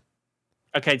IBM.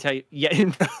 Okay, tell you.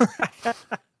 Yeah.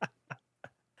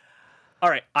 All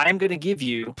right, I'm going to give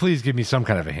you. Please give me some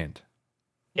kind of a hint.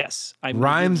 Yes,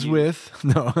 rhymes with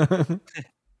no.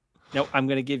 No, I'm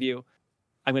going to give you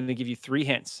 3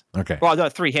 hints. Okay. Well, no,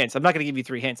 3 hints. I'm not going to give you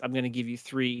 3 hints. I'm going to give you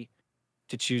 3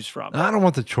 to choose from. I don't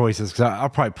want the choices because I'll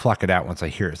probably pluck it out once I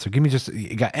hear it. So give me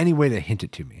you got any way to hint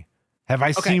it to me? Have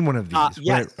I seen one of these?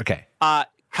 Yes. Okay.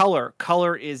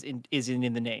 Color is in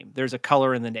the name. There's a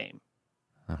color in the name.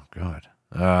 Oh God.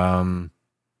 Oh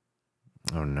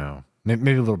no.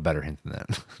 Maybe a little better hint than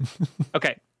that.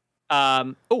 Okay.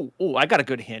 I got a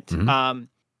good hint. Mm-hmm.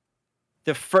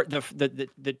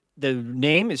 The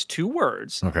name is 2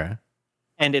 words. Okay.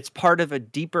 And it's part of a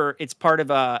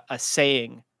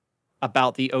saying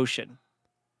about the ocean.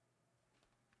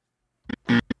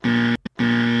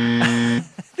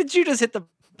 Did you just hit the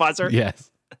buzzer? Yes.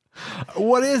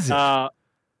 What is it?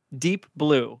 Deep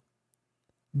blue.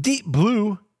 Deep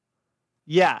blue?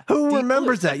 Yeah. Who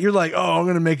remembers that? You're like, oh, I'm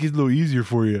going to make it a little easier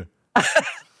for you.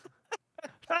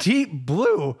 Deep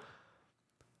blue?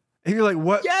 And you're like,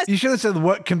 what? Yes. You should have said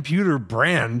what computer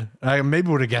brand. I maybe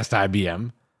would have guessed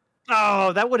IBM.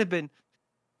 Oh, that would have been.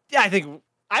 Yeah, I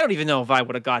don't even know if I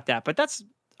would have got that, but that's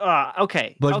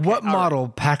okay. Like what model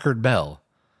right. Packard Bell?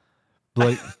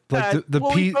 Like the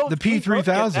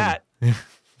P3000.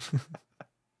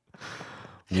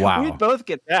 Wow. We'd both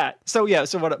get that. So yeah,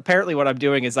 what I'm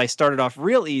doing is I started off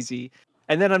real easy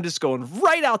and then I'm just going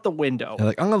right out the window. You're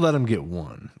like, I'm gonna let him get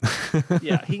 1.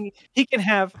 Yeah, he can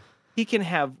have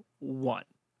 1.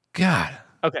 God.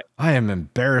 Okay. I am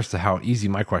embarrassed at how easy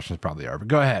my questions probably are, but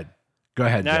go ahead. Go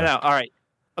ahead. No. All right.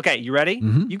 Okay, you ready?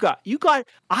 Mm-hmm. You got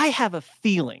I have a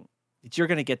feeling that you're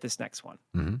gonna get this next one.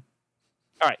 Mm-hmm.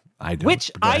 All right. I don't.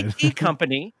 Which IT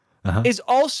company is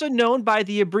also known by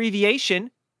the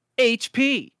abbreviation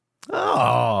HP?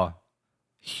 Oh,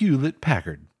 Hewlett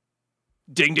Packard.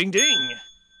 Ding, ding, ding.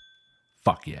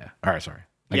 Fuck yeah. All right, sorry.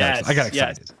 I got excited.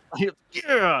 Yes.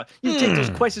 Yeah. You take those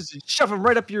questions and shove them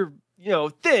right up your,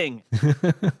 thing.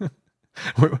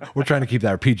 we're trying to keep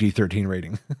that PG-13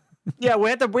 rating. Yeah, we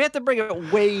have to bring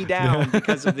it way down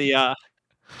because of the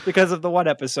one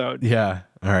episode. Yeah.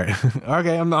 All right.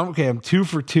 Okay. I'm okay. I'm 2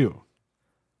 for 2.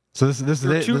 So this is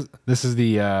it. This is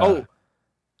the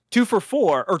 2 for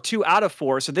 4 or 2 out of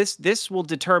 4. So this will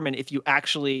determine if you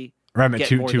actually get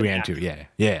 2 and 2.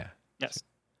 Yeah. Yes.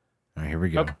 All right. Here we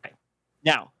go. Okay.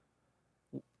 Now,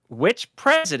 which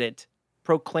president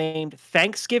proclaimed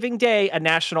Thanksgiving Day a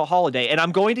national holiday? And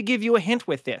I'm going to give you a hint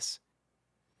with this.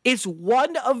 It's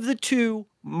one of the 2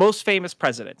 most famous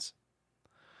presidents.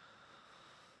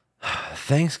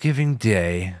 Thanksgiving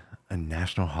Day, a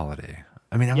national holiday.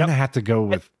 I mean, I'm going to have to go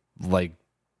with like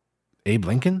Abe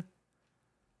Lincoln.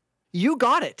 You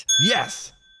got it.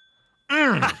 Yes.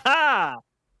 Why?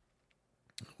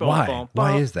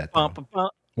 Why is that?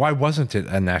 Why wasn't it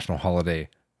a national holiday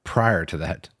prior to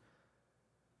that?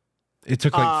 It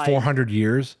took like 400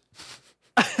 years.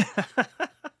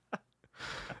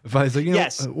 If I was like,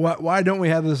 yes. Why don't we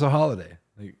have this a holiday?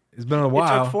 Like, it's been a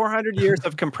while. It took 400 years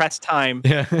of compressed time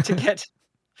to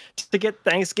get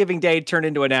Thanksgiving Day turned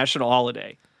into a national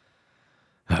holiday.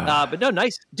 But no,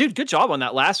 nice, dude. Good job on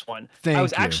that last one. I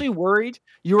was actually worried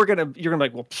you're gonna be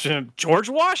like, well, George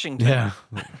Washington. Yeah,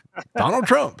 Donald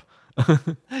Trump.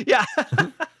 Yeah.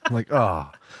 I'm like,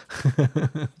 oh,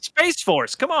 Space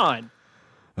Force. Come on.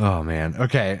 Oh man.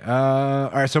 Okay.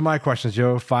 All right. So my questions,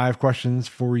 Joe. 5 questions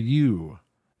for you.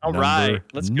 All right.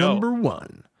 Let's go. Number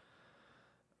 1.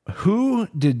 Who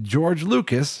did George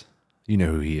Lucas? You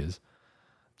know who he is.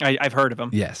 I've heard of him.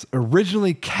 Yes.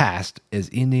 Originally cast as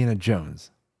Indiana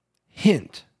Jones.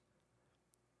 Hint.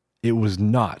 It was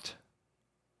not.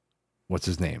 What's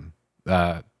his name?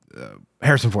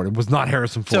 Harrison Ford. It was not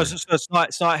Harrison Ford. So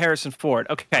it's not Harrison Ford.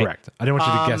 Okay. Correct. I didn't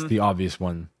want you to guess the obvious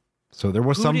one. So there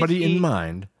was somebody in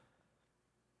mind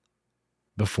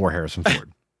before Harrison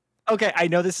Ford. Okay, I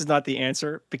know this is not the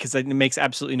answer because it makes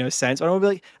absolutely no sense. But I'm gonna be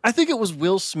like, I think it was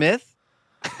Will Smith.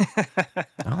 I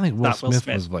don't think Will Smith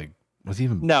was he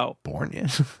even born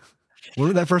yet? When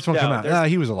did that first one come out?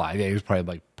 He was alive. Yeah, he was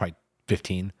probably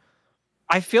 15.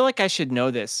 I feel like I should know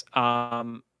this.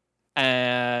 I'm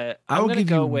I'll give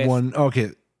you one.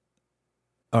 Okay.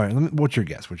 All right. What's your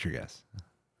guess?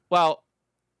 Well,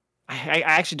 I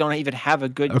actually don't even have a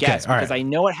good guess because I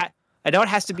know it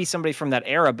has to be somebody from that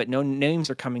era, but no names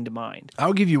are coming to mind.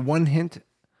 I'll give you one hint.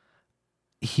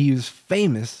 He was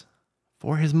famous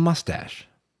for his mustache.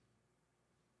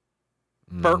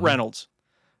 Burt Reynolds.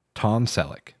 Tom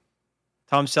Selleck.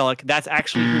 Tom Selleck. That's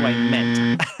actually who I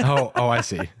meant. oh, I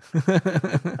see.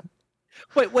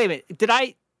 Wait a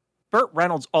minute. Burt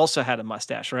Reynolds also had a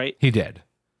mustache, right? He did.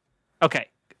 Okay.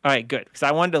 All right, good. Because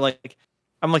I wanted to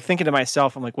I'm thinking to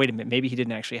myself, I'm like, wait a minute, maybe he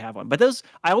didn't actually have one. But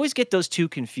I always get those two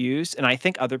confused, and I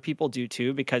think other people do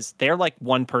too, because they're like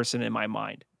one person in my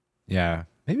mind. Yeah.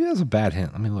 Maybe that was a bad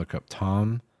hint. Let me look up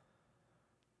Tom.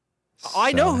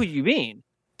 I know who you mean.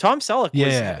 Tom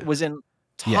Selleck was in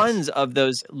tons of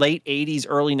those late 80s,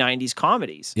 early 90s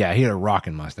comedies. Yeah, he had a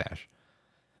rockin' mustache.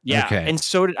 Yeah, okay. And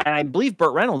so did, I believe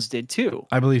Burt Reynolds did too.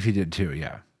 I believe he did too,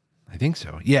 yeah. I think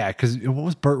so. Yeah, because what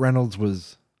was Burt Reynolds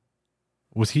was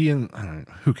he in, I don't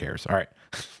know, who cares? All right.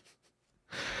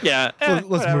 Yeah.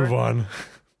 Let's move on.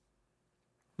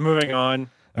 Moving on.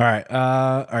 All right.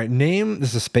 This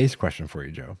is a space question for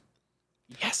you, Joe.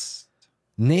 Yes.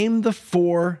 Name the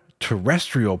 4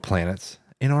 terrestrial planets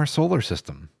in our solar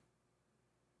system.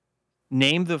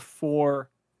 Name the 4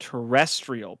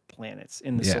 terrestrial planets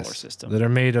in the solar system that are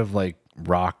made of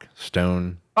rock,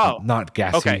 stone, not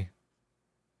gassy. Okay.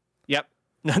 Yep.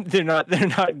 They're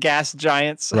not gas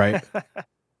giants. Right.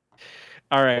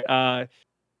 All right.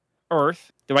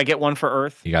 Earth. Do I get one for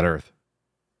Earth? You got Earth.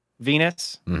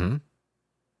 Venus. Mm-hmm.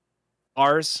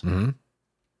 Mars. Mm-hmm.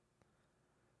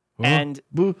 And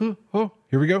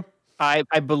here we go. I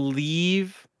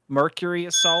believe Mercury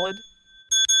is solid.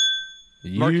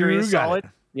 Mercury is solid.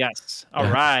 Yes.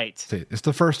 All right. See, it's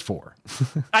the first 4.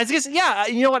 I guess, yeah.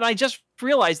 You know what? I just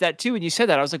realized that too when you said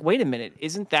that. I was like, wait a minute.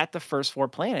 Isn't that the first 4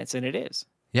 planets? And it is.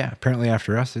 Yeah. Apparently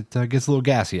after us, it gets a little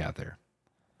gassy out there.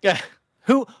 Yeah.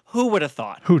 Who would have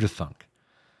thought? Who'd have thunk?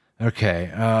 Okay.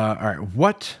 All right.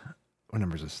 What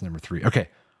number is this? Number 3. Okay.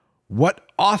 What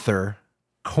author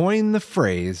coined the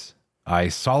phrase, "I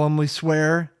solemnly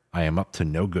swear I am up to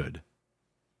no good"?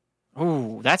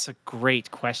 Oh, that's a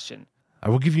great question. I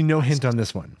will give you no hint on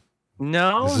this one.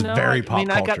 No, this is very pop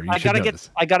culture. I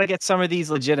gotta get some of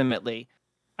these legitimately.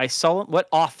 What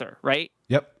author, right?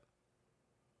 Yep.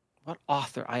 What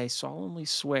author? I solemnly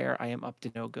swear I am up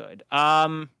to no good.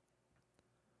 Oh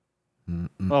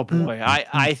boy,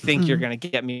 I think you're gonna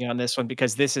get me on this one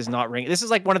because this is not ringing. This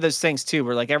is like one of those things too,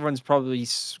 where everyone's probably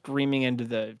screaming into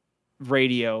the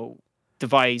radio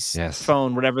device,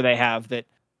 phone, whatever they have that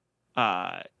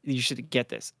you should get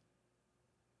this.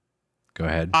 Go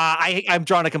ahead. I'm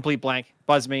drawing a complete blank.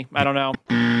 Buzz me. I don't know.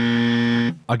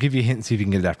 I'll give you a hint and see if you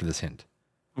can get it after this hint.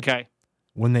 Okay.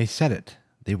 When they said it,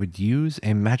 they would use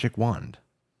a magic wand.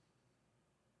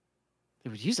 They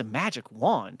would use a magic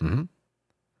wand? Mm-hmm.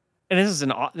 And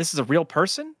this is a real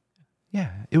person?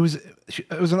 Yeah. It was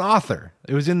an author.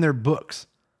 It was in their books.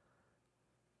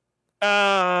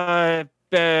 I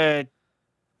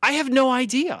have no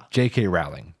idea. J.K.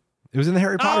 Rowling. It was in the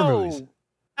Harry Potter movies.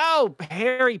 Oh,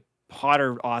 Harry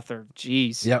Potter author.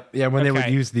 Jeez. Yep. Yeah, when they would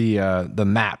use the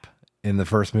map in the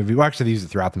first movie. Well, actually, they used it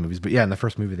throughout the movies. But yeah, in the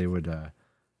first movie, they would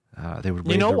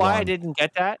You know why I didn't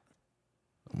get that?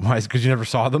 Why? Is it because you never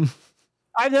saw them?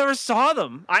 I never saw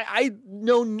them. I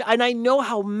know, and I know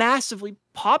how massively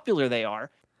popular they are,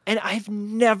 and I've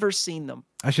never seen them.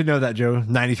 I should know that, Joe.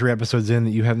 93 episodes in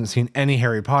that you haven't seen any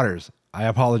Harry Potters. I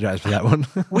apologize for that one.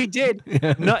 We did.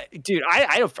 Yeah. No, dude,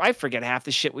 I forget half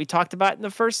the shit we talked about in the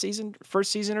first season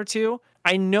or two.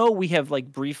 I know we have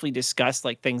briefly discussed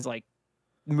things like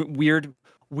weird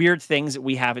things that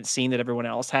we haven't seen that everyone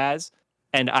else has.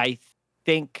 And I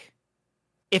think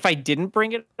if I didn't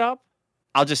bring it up,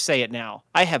 I'll just say it now.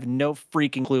 I have no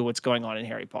freaking clue what's going on in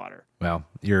Harry Potter. Well,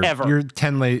 you're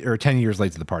 10 years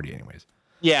late to the party anyways.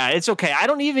 Yeah, it's okay. I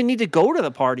don't even need to go to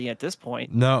the party at this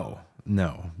point. No,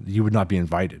 you would not be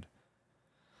invited.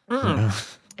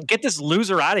 Get this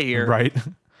loser out of here. Right.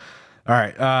 All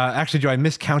right. Actually, Joe, I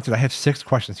miscounted. I have 6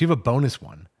 questions. You have a bonus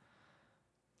one.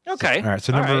 Okay. All right.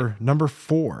 So number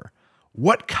 4.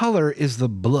 What color is the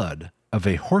blood of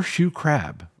a horseshoe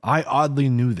crab? I oddly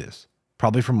knew this,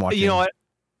 probably from watching. You know what?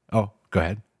 Oh, go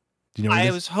ahead. Do you know what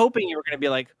I was hoping you were going to be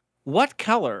like, what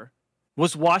color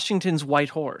was Washington's white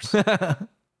horse?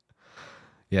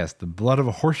 Yes, the blood of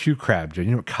a horseshoe crab, Joe.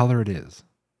 You know what color it is?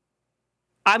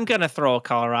 I'm going to throw a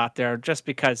color out there just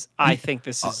because I think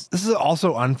this is... This is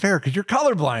also unfair because you're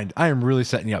colorblind. I am really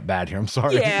setting you up bad here. I'm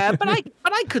sorry. Yeah, but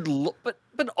I could look... But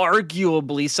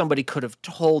arguably somebody could have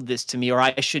told this to me, or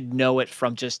I should know it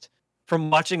from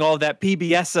watching all that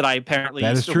PBS that I apparently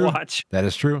used to watch. That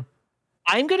is true.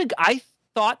 I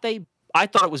thought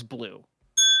it was blue.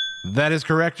 That is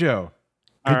correct, Joe.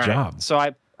 Good job. So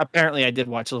I did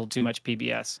watch a little too much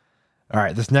PBS. All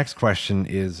right, this next question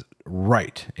is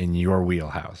right in your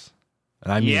wheelhouse.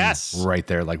 And I mean right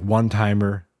there, like one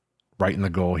timer, right in the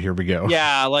goal. Here we go.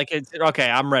 Yeah, like it's okay,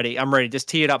 I'm ready. Just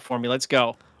tee it up for me. Let's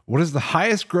go. What is the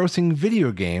highest grossing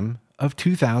video game of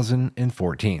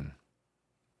 2014?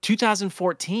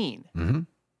 2014. Mm-hmm.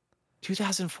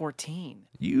 2014.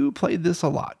 You played this a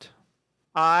lot.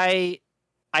 I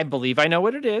believe I know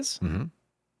what it is. Mm-hmm.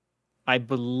 I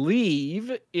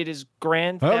believe it is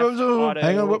Grand Theft Auto.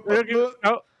 Hang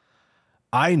on.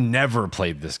 I never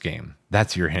played this game.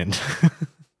 That's your hint.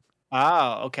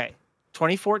 Oh, okay.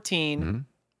 2014, mm-hmm.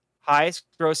 highest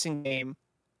grossing game.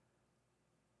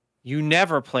 You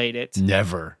never played it.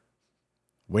 Never.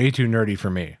 Way too nerdy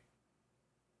for me.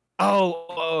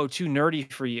 Oh, too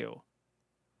nerdy for you.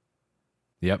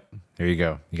 Yep. Here you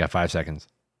go. You got 5 seconds.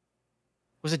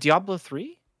 Was it Diablo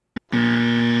 3?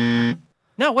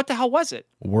 No, what the hell was it?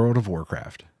 World of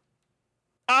Warcraft.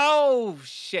 Oh,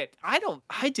 shit. I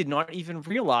did not even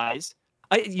realize.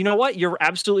 You know what? You're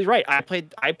absolutely right. I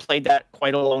played that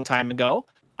quite a long time ago.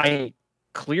 I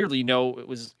clearly know it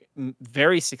was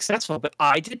very successful, but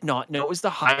I did not know it was the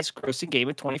highest grossing game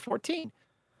in 2014.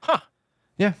 Huh.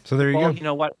 Yeah, so there you go. You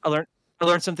know what? I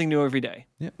learn something new every day.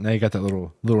 Yeah, now you got that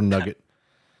little nugget.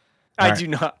 I do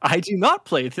not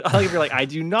play it. I'll be like, I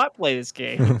do not play this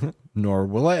game. Nor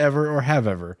will I ever or have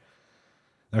ever.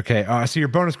 Okay, so your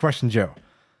bonus question, Joe.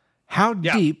 How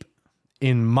deep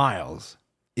in miles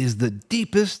is the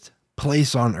deepest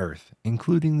place on Earth,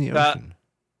 including the ocean?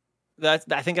 I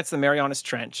think that's the Mariana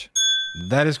Trench.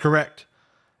 That is correct.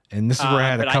 And this is where I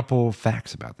had a couple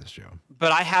facts about this, Joe.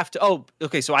 But I have to... Oh,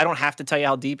 okay, so I don't have to tell you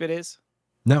how deep it is?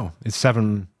 No, it's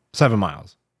 7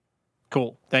 miles.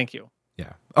 Cool, thank you.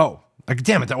 Yeah. Oh,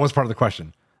 damn it, that was part of the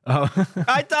question.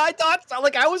 I thought so.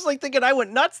 Like I was like thinking I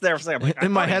went nuts there for a second. Like,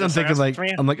 in my head, I'm thinking like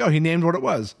oh, he named what it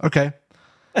was. Okay.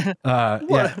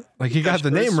 Yeah, like he got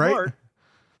the name right.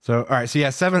 So all right, so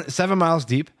yeah, 7 miles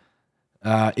deep.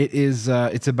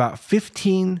 It's about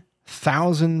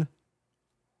 15,000.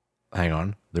 Hang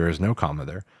on, there is no comma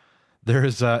there.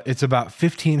 It's about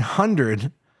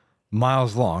 1,500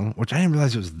 miles long, which I didn't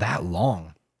realize it was that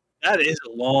long. That is a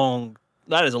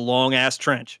long ass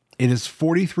trench. It is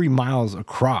 43 miles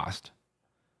across.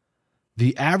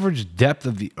 The average depth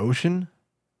of the ocean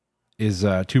is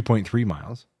 2.3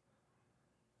 miles.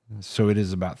 So it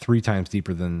is about 3 times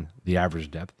deeper than the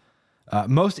average depth.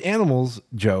 Most animals,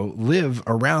 Joe, live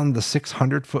around the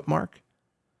 600-foot mark.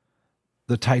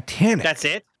 The Titanic. That's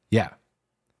it? Yeah.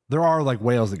 There are like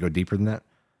whales that go deeper than that.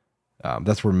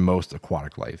 That's where most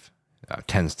aquatic life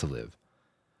tends to live.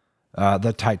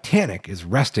 The Titanic is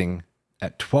resting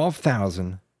at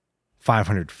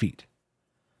 12,500 feet.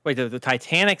 Wait, the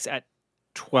Titanic's at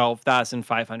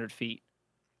 12,500 feet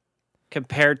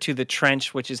compared to the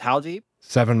trench, which is how deep?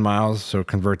 7 miles, so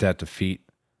convert that to feet.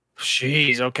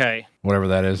 Jeez, okay. Whatever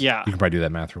that is. Yeah. You can probably do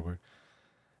that math real quick.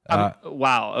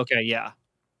 Wow, okay, yeah.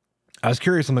 I was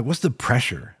curious, I'm like, what's the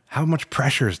pressure? How much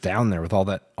pressure is down there with all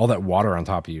that water on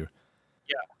top of you?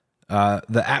 Yeah.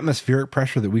 The atmospheric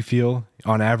pressure that we feel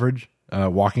on average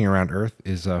walking around Earth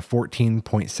is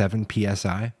 14.7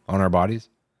 psi on our bodies.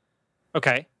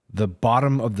 Okay. The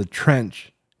bottom of the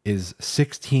trench is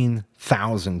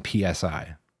 16,000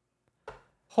 psi.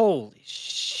 Holy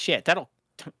shit! It'll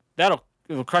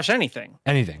crush anything.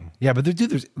 Anything, yeah. But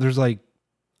there's like,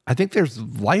 I think there's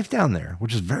life down there,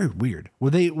 which is very weird.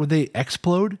 Would they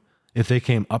explode if they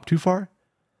came up too far?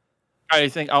 I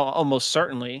think almost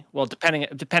certainly. Well,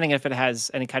 depending if it has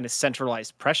any kind of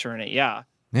centralized pressure in it, yeah.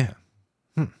 Yeah.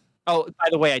 Oh, by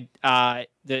the way,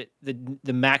 the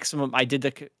maximum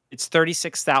it's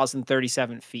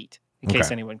 36,037 feet. In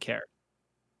case anyone cared.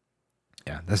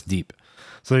 Yeah, that's deep.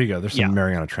 So there you go. There's some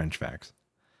Mariana Trench facts.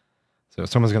 So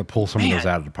someone's gonna pull some of those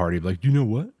out at the party, be like, you know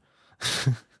what?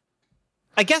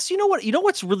 I guess you know what. You know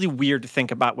what's really weird to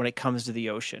think about when it comes to the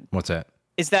ocean. What's that?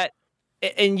 Is that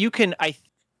and you can,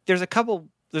 there's a couple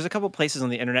places on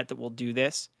the internet that will do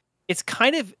this. It's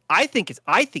kind of, I think it's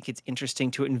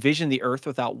interesting to envision the Earth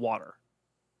without water,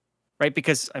 right?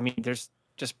 Because I mean, there's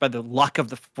just by the luck of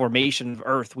the formation of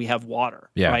Earth, we have water,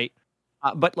 right?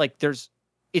 But like,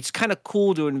 it's kind of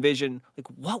cool to envision, like,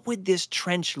 what would this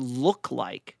trench look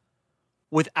like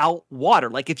without water?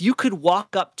 Like, if you could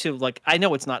walk up to, like, I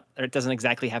know it doesn't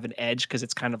exactly have an edge because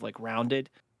it's kind of like rounded,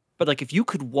 but like, if you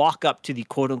could walk up to the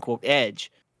quote unquote edge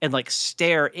and like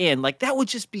stare in, like, that would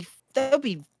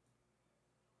be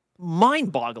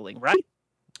mind boggling, right?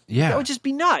 Yeah. That would just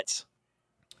be nuts.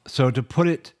 So to put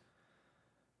it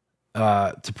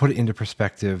into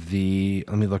perspective,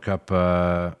 let me look up,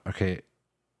 okay.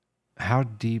 How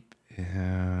deep,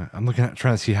 I'm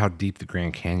trying to see how deep the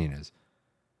Grand Canyon is.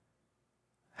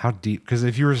 How deep, because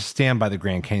if you were to stand by the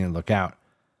Grand Canyon and look out,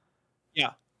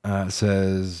 it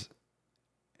says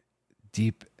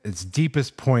its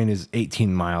deepest point is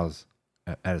 18 miles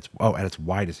at its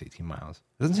widest 18 miles.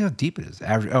 It doesn't say how deep it is.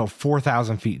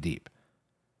 4,000 feet deep.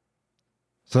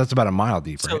 So that's about a mile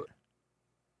deep,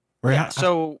 right?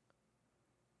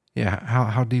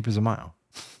 How deep is a mile?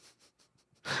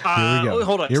 Here we go.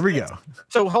 Hold on. Here we go.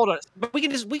 So hold on. But we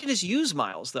can just use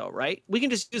miles though, right? We can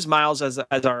just use miles as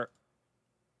our.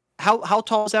 How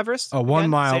tall is Everest? Oh, 1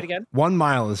 mile. Say it again. 1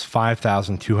 mile is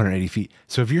 5,280 feet.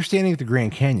 So if you're standing at the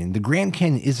Grand Canyon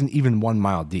isn't even 1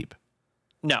 mile deep.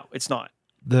 No, it's not.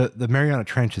 The Mariana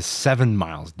Trench is 7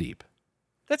 miles deep.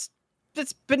 That's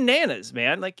bananas,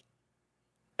 man. Like,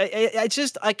 I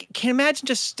can't imagine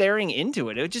just staring into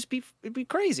it. It'd be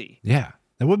crazy. Yeah,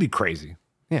 that would be crazy.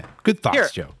 Yeah, good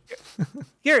thoughts, Joe.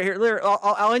 Here,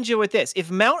 I'll end you with this. If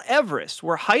Mount Everest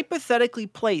were hypothetically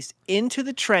placed into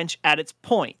the trench at its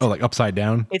point, like upside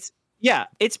down, its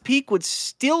peak would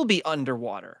still be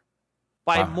underwater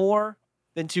by more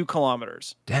than 2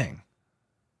 kilometers. Dang.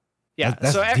 Yeah,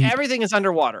 that's so deep. Everything is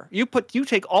underwater. You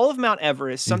take all of Mount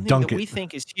Everest, something that we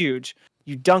think is huge,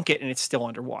 you dunk it, and it's still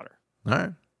underwater. All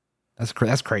right, that's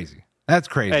crazy. That's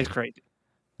crazy. That is crazy.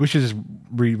 We should just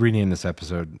rename this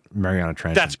episode Mariana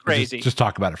Trench. That's crazy. Just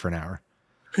talk about it for an hour.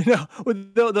 No,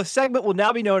 the segment will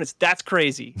now be known as That's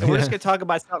Crazy. And we're just going to talk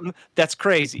about something that's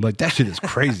crazy. Like, that shit is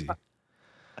crazy.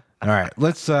 All right,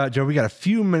 let's, Joe, we got a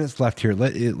few minutes left here.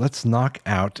 Let's knock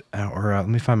out, let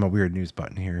me find my weird news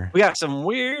button here. We got some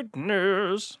weird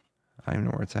news. I don't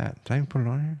even know where it's at. Did I even put it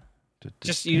on here?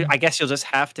 I guess you'll just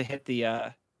have to hit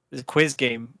the quiz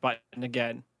game button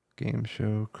again. Game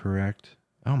show, correct.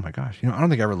 Oh my gosh. I don't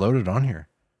think I ever loaded it on here.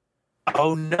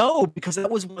 Oh no, because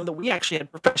that was one that we actually had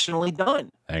professionally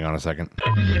done. Hang on a second.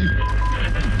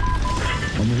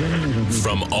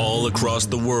 From all across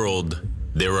the world,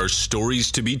 there are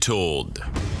stories to be told.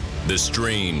 The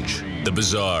strange, the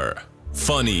bizarre,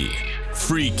 funny,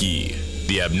 freaky,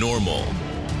 the abnormal,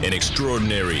 and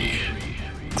extraordinary.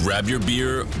 Grab your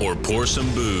beer or pour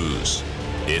some booze.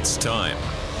 It's time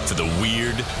for the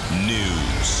Weird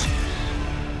News.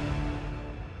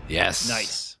 Yes.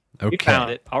 Nice. Okay. You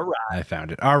found it. All right. I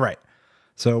found it. All right.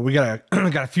 So we got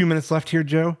a few minutes left here,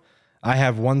 Joe. I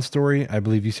have one story. I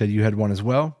believe you said you had one as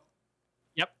well.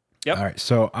 Yep. All right.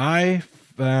 So I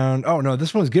found. Oh no,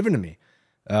 this one was given to me.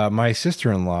 My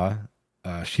sister-in-law.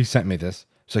 She sent me this.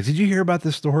 She's like, "Did you hear about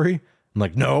this story?" I'm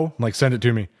like, "No." I'm like, "Send it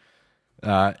to me."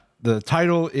 The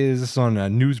title is on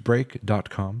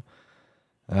newsbreak.com.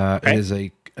 Okay. It is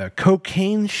a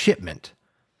cocaine shipment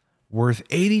worth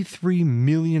 $83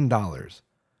 million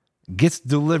gets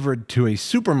delivered to a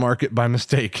supermarket by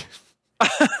mistake.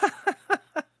 It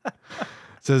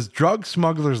says drug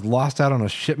smugglers lost out on a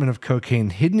shipment of cocaine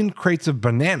hidden in crates of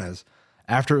bananas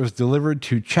after it was delivered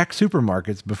to Czech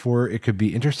supermarkets before it could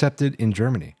be intercepted in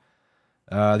Germany.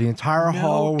 The entire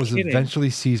haul was eventually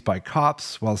seized by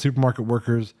cops, while supermarket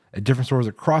workers at different stores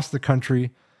across the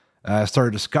country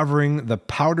started discovering the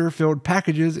powder-filled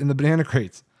packages in the banana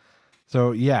crates.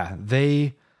 So yeah,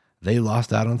 they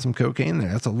lost out on some cocaine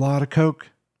there. That's a lot of coke.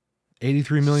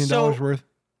 $83 million worth.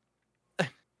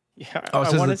 Yeah. Oh,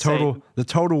 it says the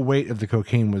total weight of the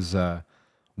cocaine was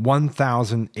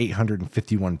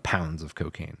 1,851 pounds of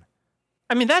cocaine.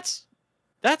 I mean, that's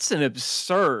an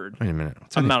absurd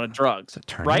amount of drugs,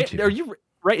 right? Into? Are you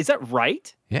right? Is that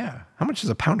right? Yeah. How much does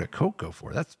a pound of coke go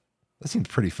for? That seems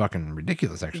pretty fucking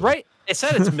ridiculous, actually. Right. It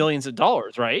said it's millions of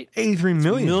dollars, right? 83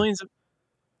 million. Millions of.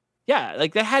 Yeah,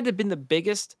 like that had to have been the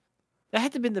biggest. That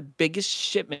had to have been the biggest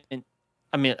shipment.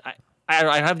 I mean,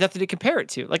 I have nothing to compare it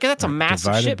to. Like that's a massive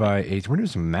divided shipment. By 8. We're doing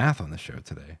some math on the show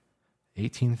today.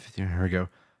 1850. Here we go.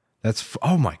 That's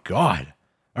oh my god.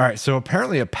 All right, so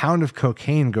apparently a pound of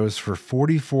cocaine goes for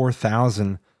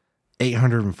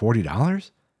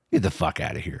 $44,840. Get the fuck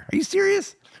out of here. Are you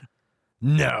serious?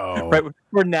 No. Right.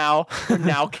 We're now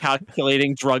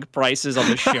calculating drug prices on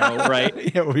the show,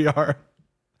 right? Yeah, we are.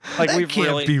 Like that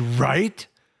can't be right.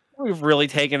 We've really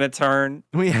taken a turn.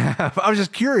 We have. I was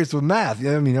just curious with math.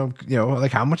 I mean,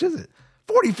 like how much is it?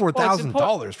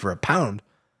 $44,000 for a pound.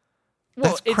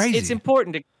 Well, That's crazy. It's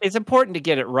important to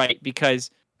get it right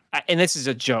because, and this is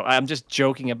a joke. I'm just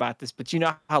joking about this, but you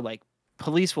know how like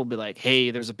police will be like, "Hey,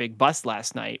 there's a big bust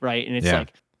last night," right? And it's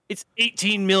like it's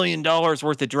 $18 million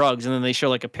worth of drugs, and then they show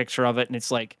like a picture of it, and it's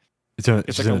like it's like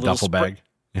in a duffel bag.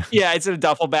 Yeah, it's in a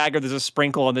duffel bag, or there's a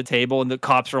sprinkle on the table, and the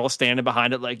cops are all standing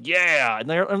behind it, like, yeah, and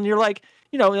you're like,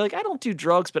 you're like, I don't do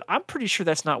drugs, but I'm pretty sure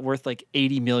that's not worth like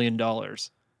 $80 million.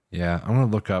 Yeah, I'm gonna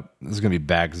look up. This is gonna be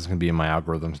bags. This is gonna be in my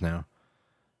algorithms now.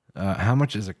 How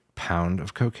much is a pound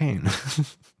of cocaine?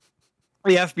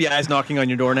 The FBI is knocking on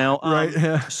your door now. Right.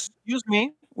 Yeah. Excuse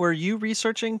me. Were you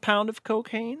researching pound of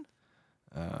cocaine?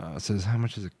 It says how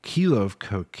much is a kilo of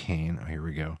cocaine? Oh, here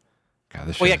we go. God,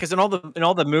 this. Well, yeah, because in all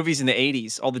the movies in the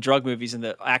 80s, all the drug movies and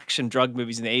the action drug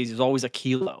movies in the 80s, there's always a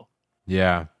kilo.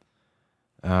 Yeah.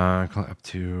 Up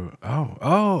to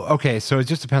okay. So it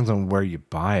just depends on where you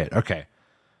buy it. Okay.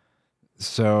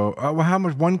 So, how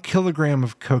much? 1 kilogram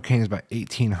of cocaine is about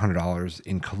 $1,800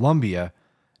 in Colombia,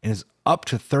 and is up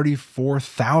to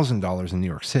 $34,000 in New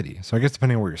York City. So I guess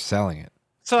depending on where you're selling it.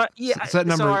 So yeah, so that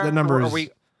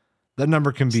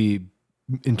number can be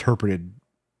interpreted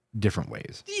different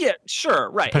ways. Yeah,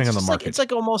 sure, right. Depending on the market. It's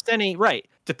like almost any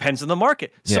Depends on the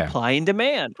market, supply and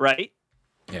demand, right?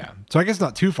 Yeah. So I guess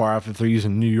not too far off if they're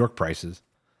using New York prices.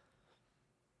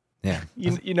 Yeah.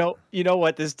 You know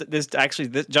what this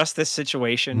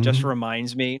situation just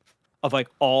reminds me of like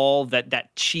all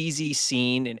that cheesy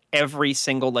scene in every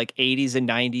single like 80s and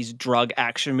 90s drug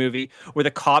action movie where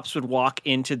the cops would walk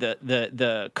into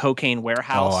the cocaine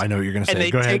warehouse. Oh, I know what you're going to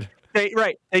say. Go ahead.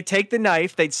 They take the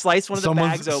knife, they'd slice one of the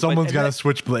bags open. Someone's got a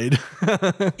switchblade.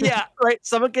 Yeah, right.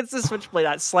 Someone gets the switchblade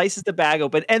out, slices the bag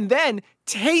open, and then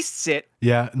tastes it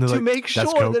to make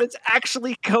sure that it's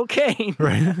actually cocaine.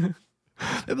 Right.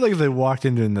 It'd be like if they walked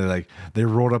into and they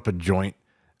rolled up a joint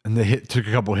and they took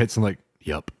a couple hits and like,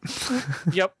 yep.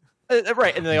 Yep.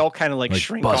 Right. And they all kind of like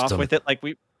shrink off with it. Like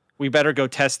we better go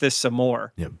test this some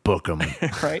more. Yeah, book them.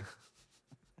 Right.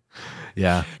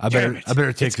 Yeah, I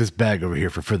better take this bag over here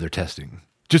for further testing,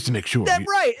 just to make sure.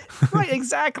 Right,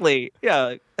 exactly.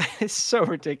 Yeah, it's so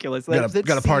ridiculous. Got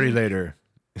a party later.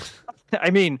 I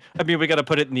mean, we got to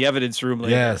put it in the evidence room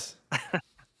later. Yes.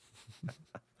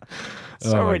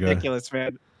 So ridiculous,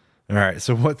 God. All Man. right,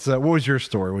 so what was your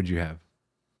story? What'd you have?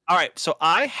 All right, so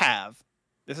I have.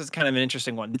 This is kind of an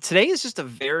interesting one. Today is just a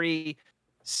very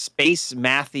space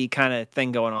mathy kind of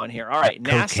thing going on here. All right,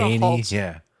 NASA halts.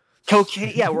 Yeah.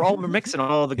 Cocaine. Yeah, we're mixing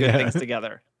all the good things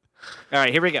together. All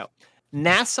right, here we go.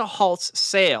 NASA halts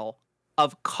sale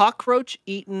of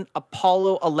cockroach-eaten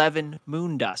Apollo 11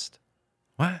 moon dust.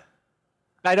 What?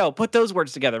 I know. Put those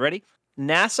words together. Ready?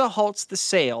 NASA halts the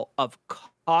sale of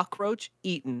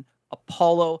cockroach-eaten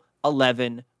Apollo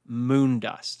 11 moon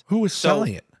dust. Who was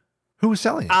selling it? Who was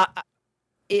selling it?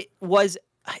 It was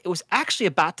actually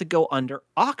about to go under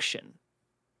auction.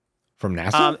 From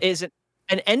NASA? Is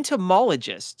an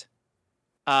entomologist.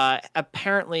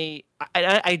 Apparently,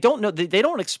 I don't know. They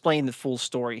don't explain the full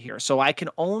story here, so I can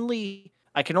only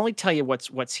tell you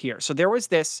what's here. So there was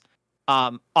this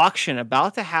auction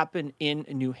about to happen in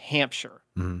New Hampshire,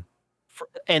 and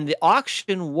the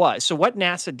auction was so. What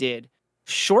NASA did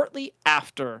shortly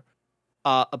after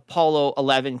Apollo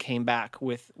 11 came back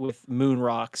with moon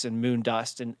rocks and moon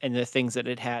dust and the things that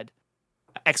it had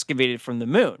excavated from the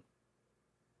moon,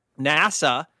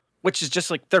 NASA. Which is just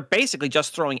like, they're basically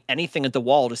just throwing anything at the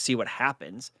wall to see what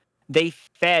happens. They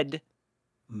fed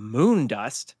moon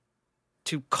dust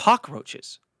to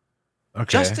cockroaches. Okay.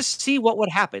 Just to see what would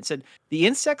happen. Said the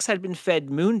insects had been fed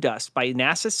moon dust by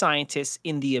NASA scientists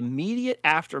in the immediate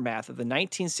aftermath of the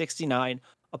 1969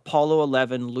 Apollo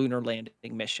 11 lunar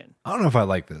landing mission. I don't know if I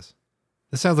like this.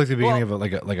 This sounds like the beginning of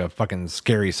a fucking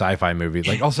scary sci-fi movie.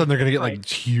 Like all of a sudden they're gonna get like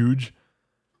huge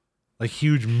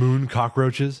moon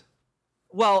cockroaches.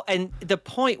 Well, and the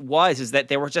point is that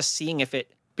they were just seeing if it,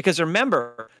 because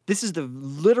remember, this is the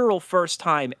literal first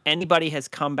time anybody has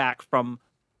come back from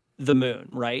the moon,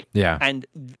 right? Yeah. And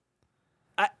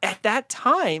at that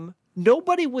time,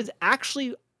 nobody was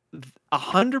actually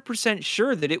 100%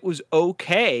 sure that it was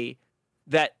okay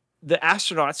that the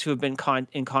astronauts who have been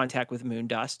in contact with moon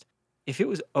dust, if it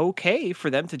was okay for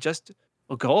them to just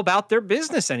go about their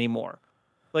business anymore.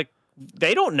 Like,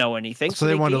 they don't know anything. So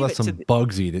they wanted to let some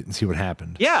bugs eat it and see what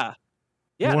happened. Yeah.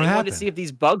 Yeah. They wanted to see if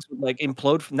these bugs would like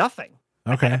implode from nothing.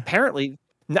 Okay. And apparently,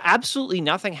 absolutely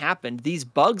nothing happened. These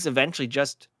bugs eventually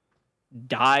just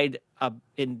died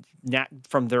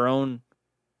from their own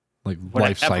like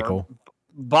life cycle,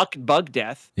 bug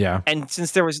death. Yeah. And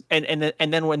since there was, and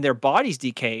then when their bodies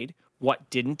decayed, what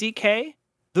didn't decay?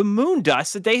 The moon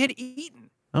dust that they had eaten.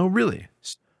 Oh, really?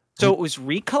 So it was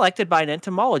recollected by an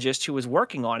entomologist who was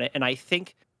working on it. And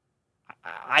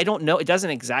I don't know. It doesn't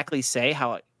exactly say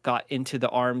how it got into the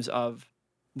arms of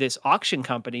this auction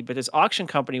company, but this auction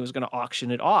company was going to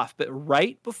auction it off. But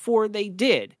right before they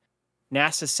did,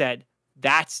 NASA said,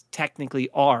 that's technically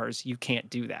ours. You can't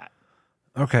do that.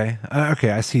 Okay.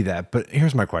 Okay. I see that. But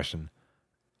here's my question.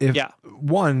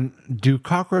 One, do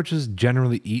cockroaches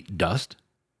generally eat dust?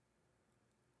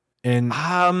 And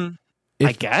I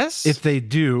guess if they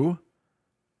do,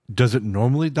 does it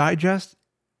normally digest,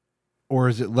 or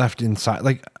is it left inside?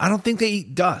 Like, I don't think they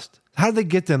eat dust. How do they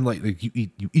get them? Like you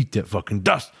eat that fucking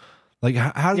dust. Like,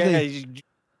 how do they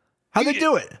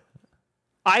do it?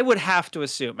 I would have to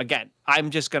assume. Again,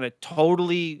 I'm just going to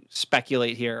totally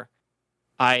speculate here.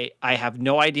 I have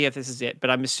no idea if this is it, but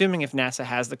I'm assuming if NASA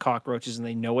has the cockroaches and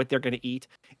they know what they're going to eat.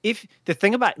 If the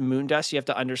thing about moon dust you have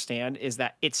to understand is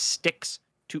that it sticks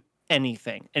to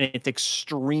anything and it's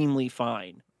extremely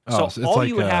fine. Oh, so all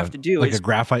you would have to do is like a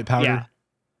graphite powder.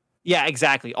 Yeah,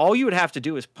 exactly. All you would have to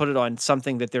do is put it on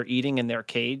something that they're eating in their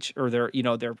cage or their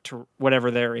whatever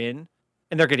they're in,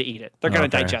 and they're going to eat it. They're going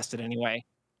to digest it anyway.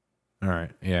 All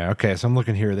right. Yeah. Okay. So I'm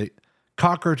looking here.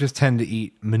 Cockroaches tend to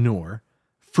eat manure,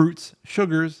 fruits,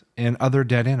 sugars, and other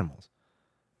dead animals.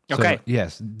 Okay. So,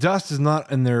 yes, dust is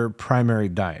not in their primary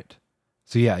diet.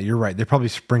 So yeah, you're right. They probably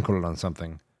sprinkled it on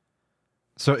something.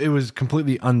 So it was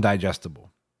completely undigestible,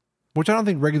 which I don't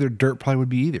think regular dirt probably would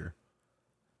be either.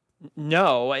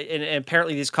 No, and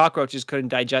apparently these cockroaches couldn't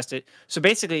digest it. So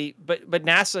basically, but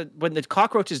NASA, when the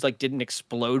cockroaches didn't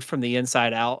explode from the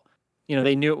inside out,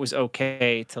 they knew it was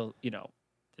okay till,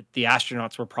 the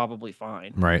astronauts were probably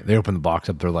fine. Right. They opened the box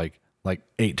up. They're like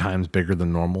 8 times bigger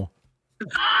than normal.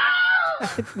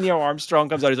 Neil Armstrong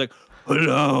comes out. He's like,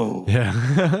 hello.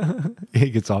 Yeah.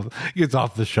 He gets off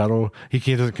the shuttle.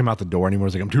 He doesn't come out the door anymore.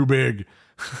 He's like, I'm too big.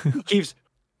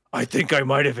 I think I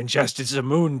might have ingested some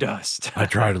moon dust. I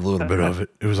tried a little bit of it.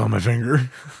 It was on my finger.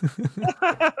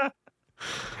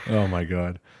 Oh my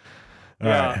God. All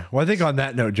right. Well, I think on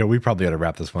that note, Joe, we probably ought to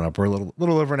wrap this one up. We're a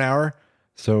little over an hour.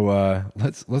 So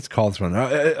let's call this one.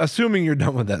 Assuming you're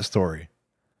done with that story.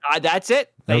 That's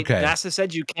it. Okay. NASA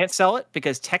said you can't sell it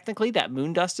because technically that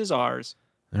moon dust is ours.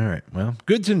 All right. Well,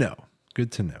 good to know.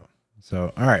 Good to know.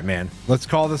 So, all right, man. Let's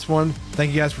call this one.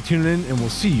 Thank you guys for tuning in, and we'll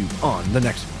see you on the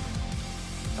next one.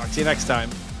 Talk to you next time.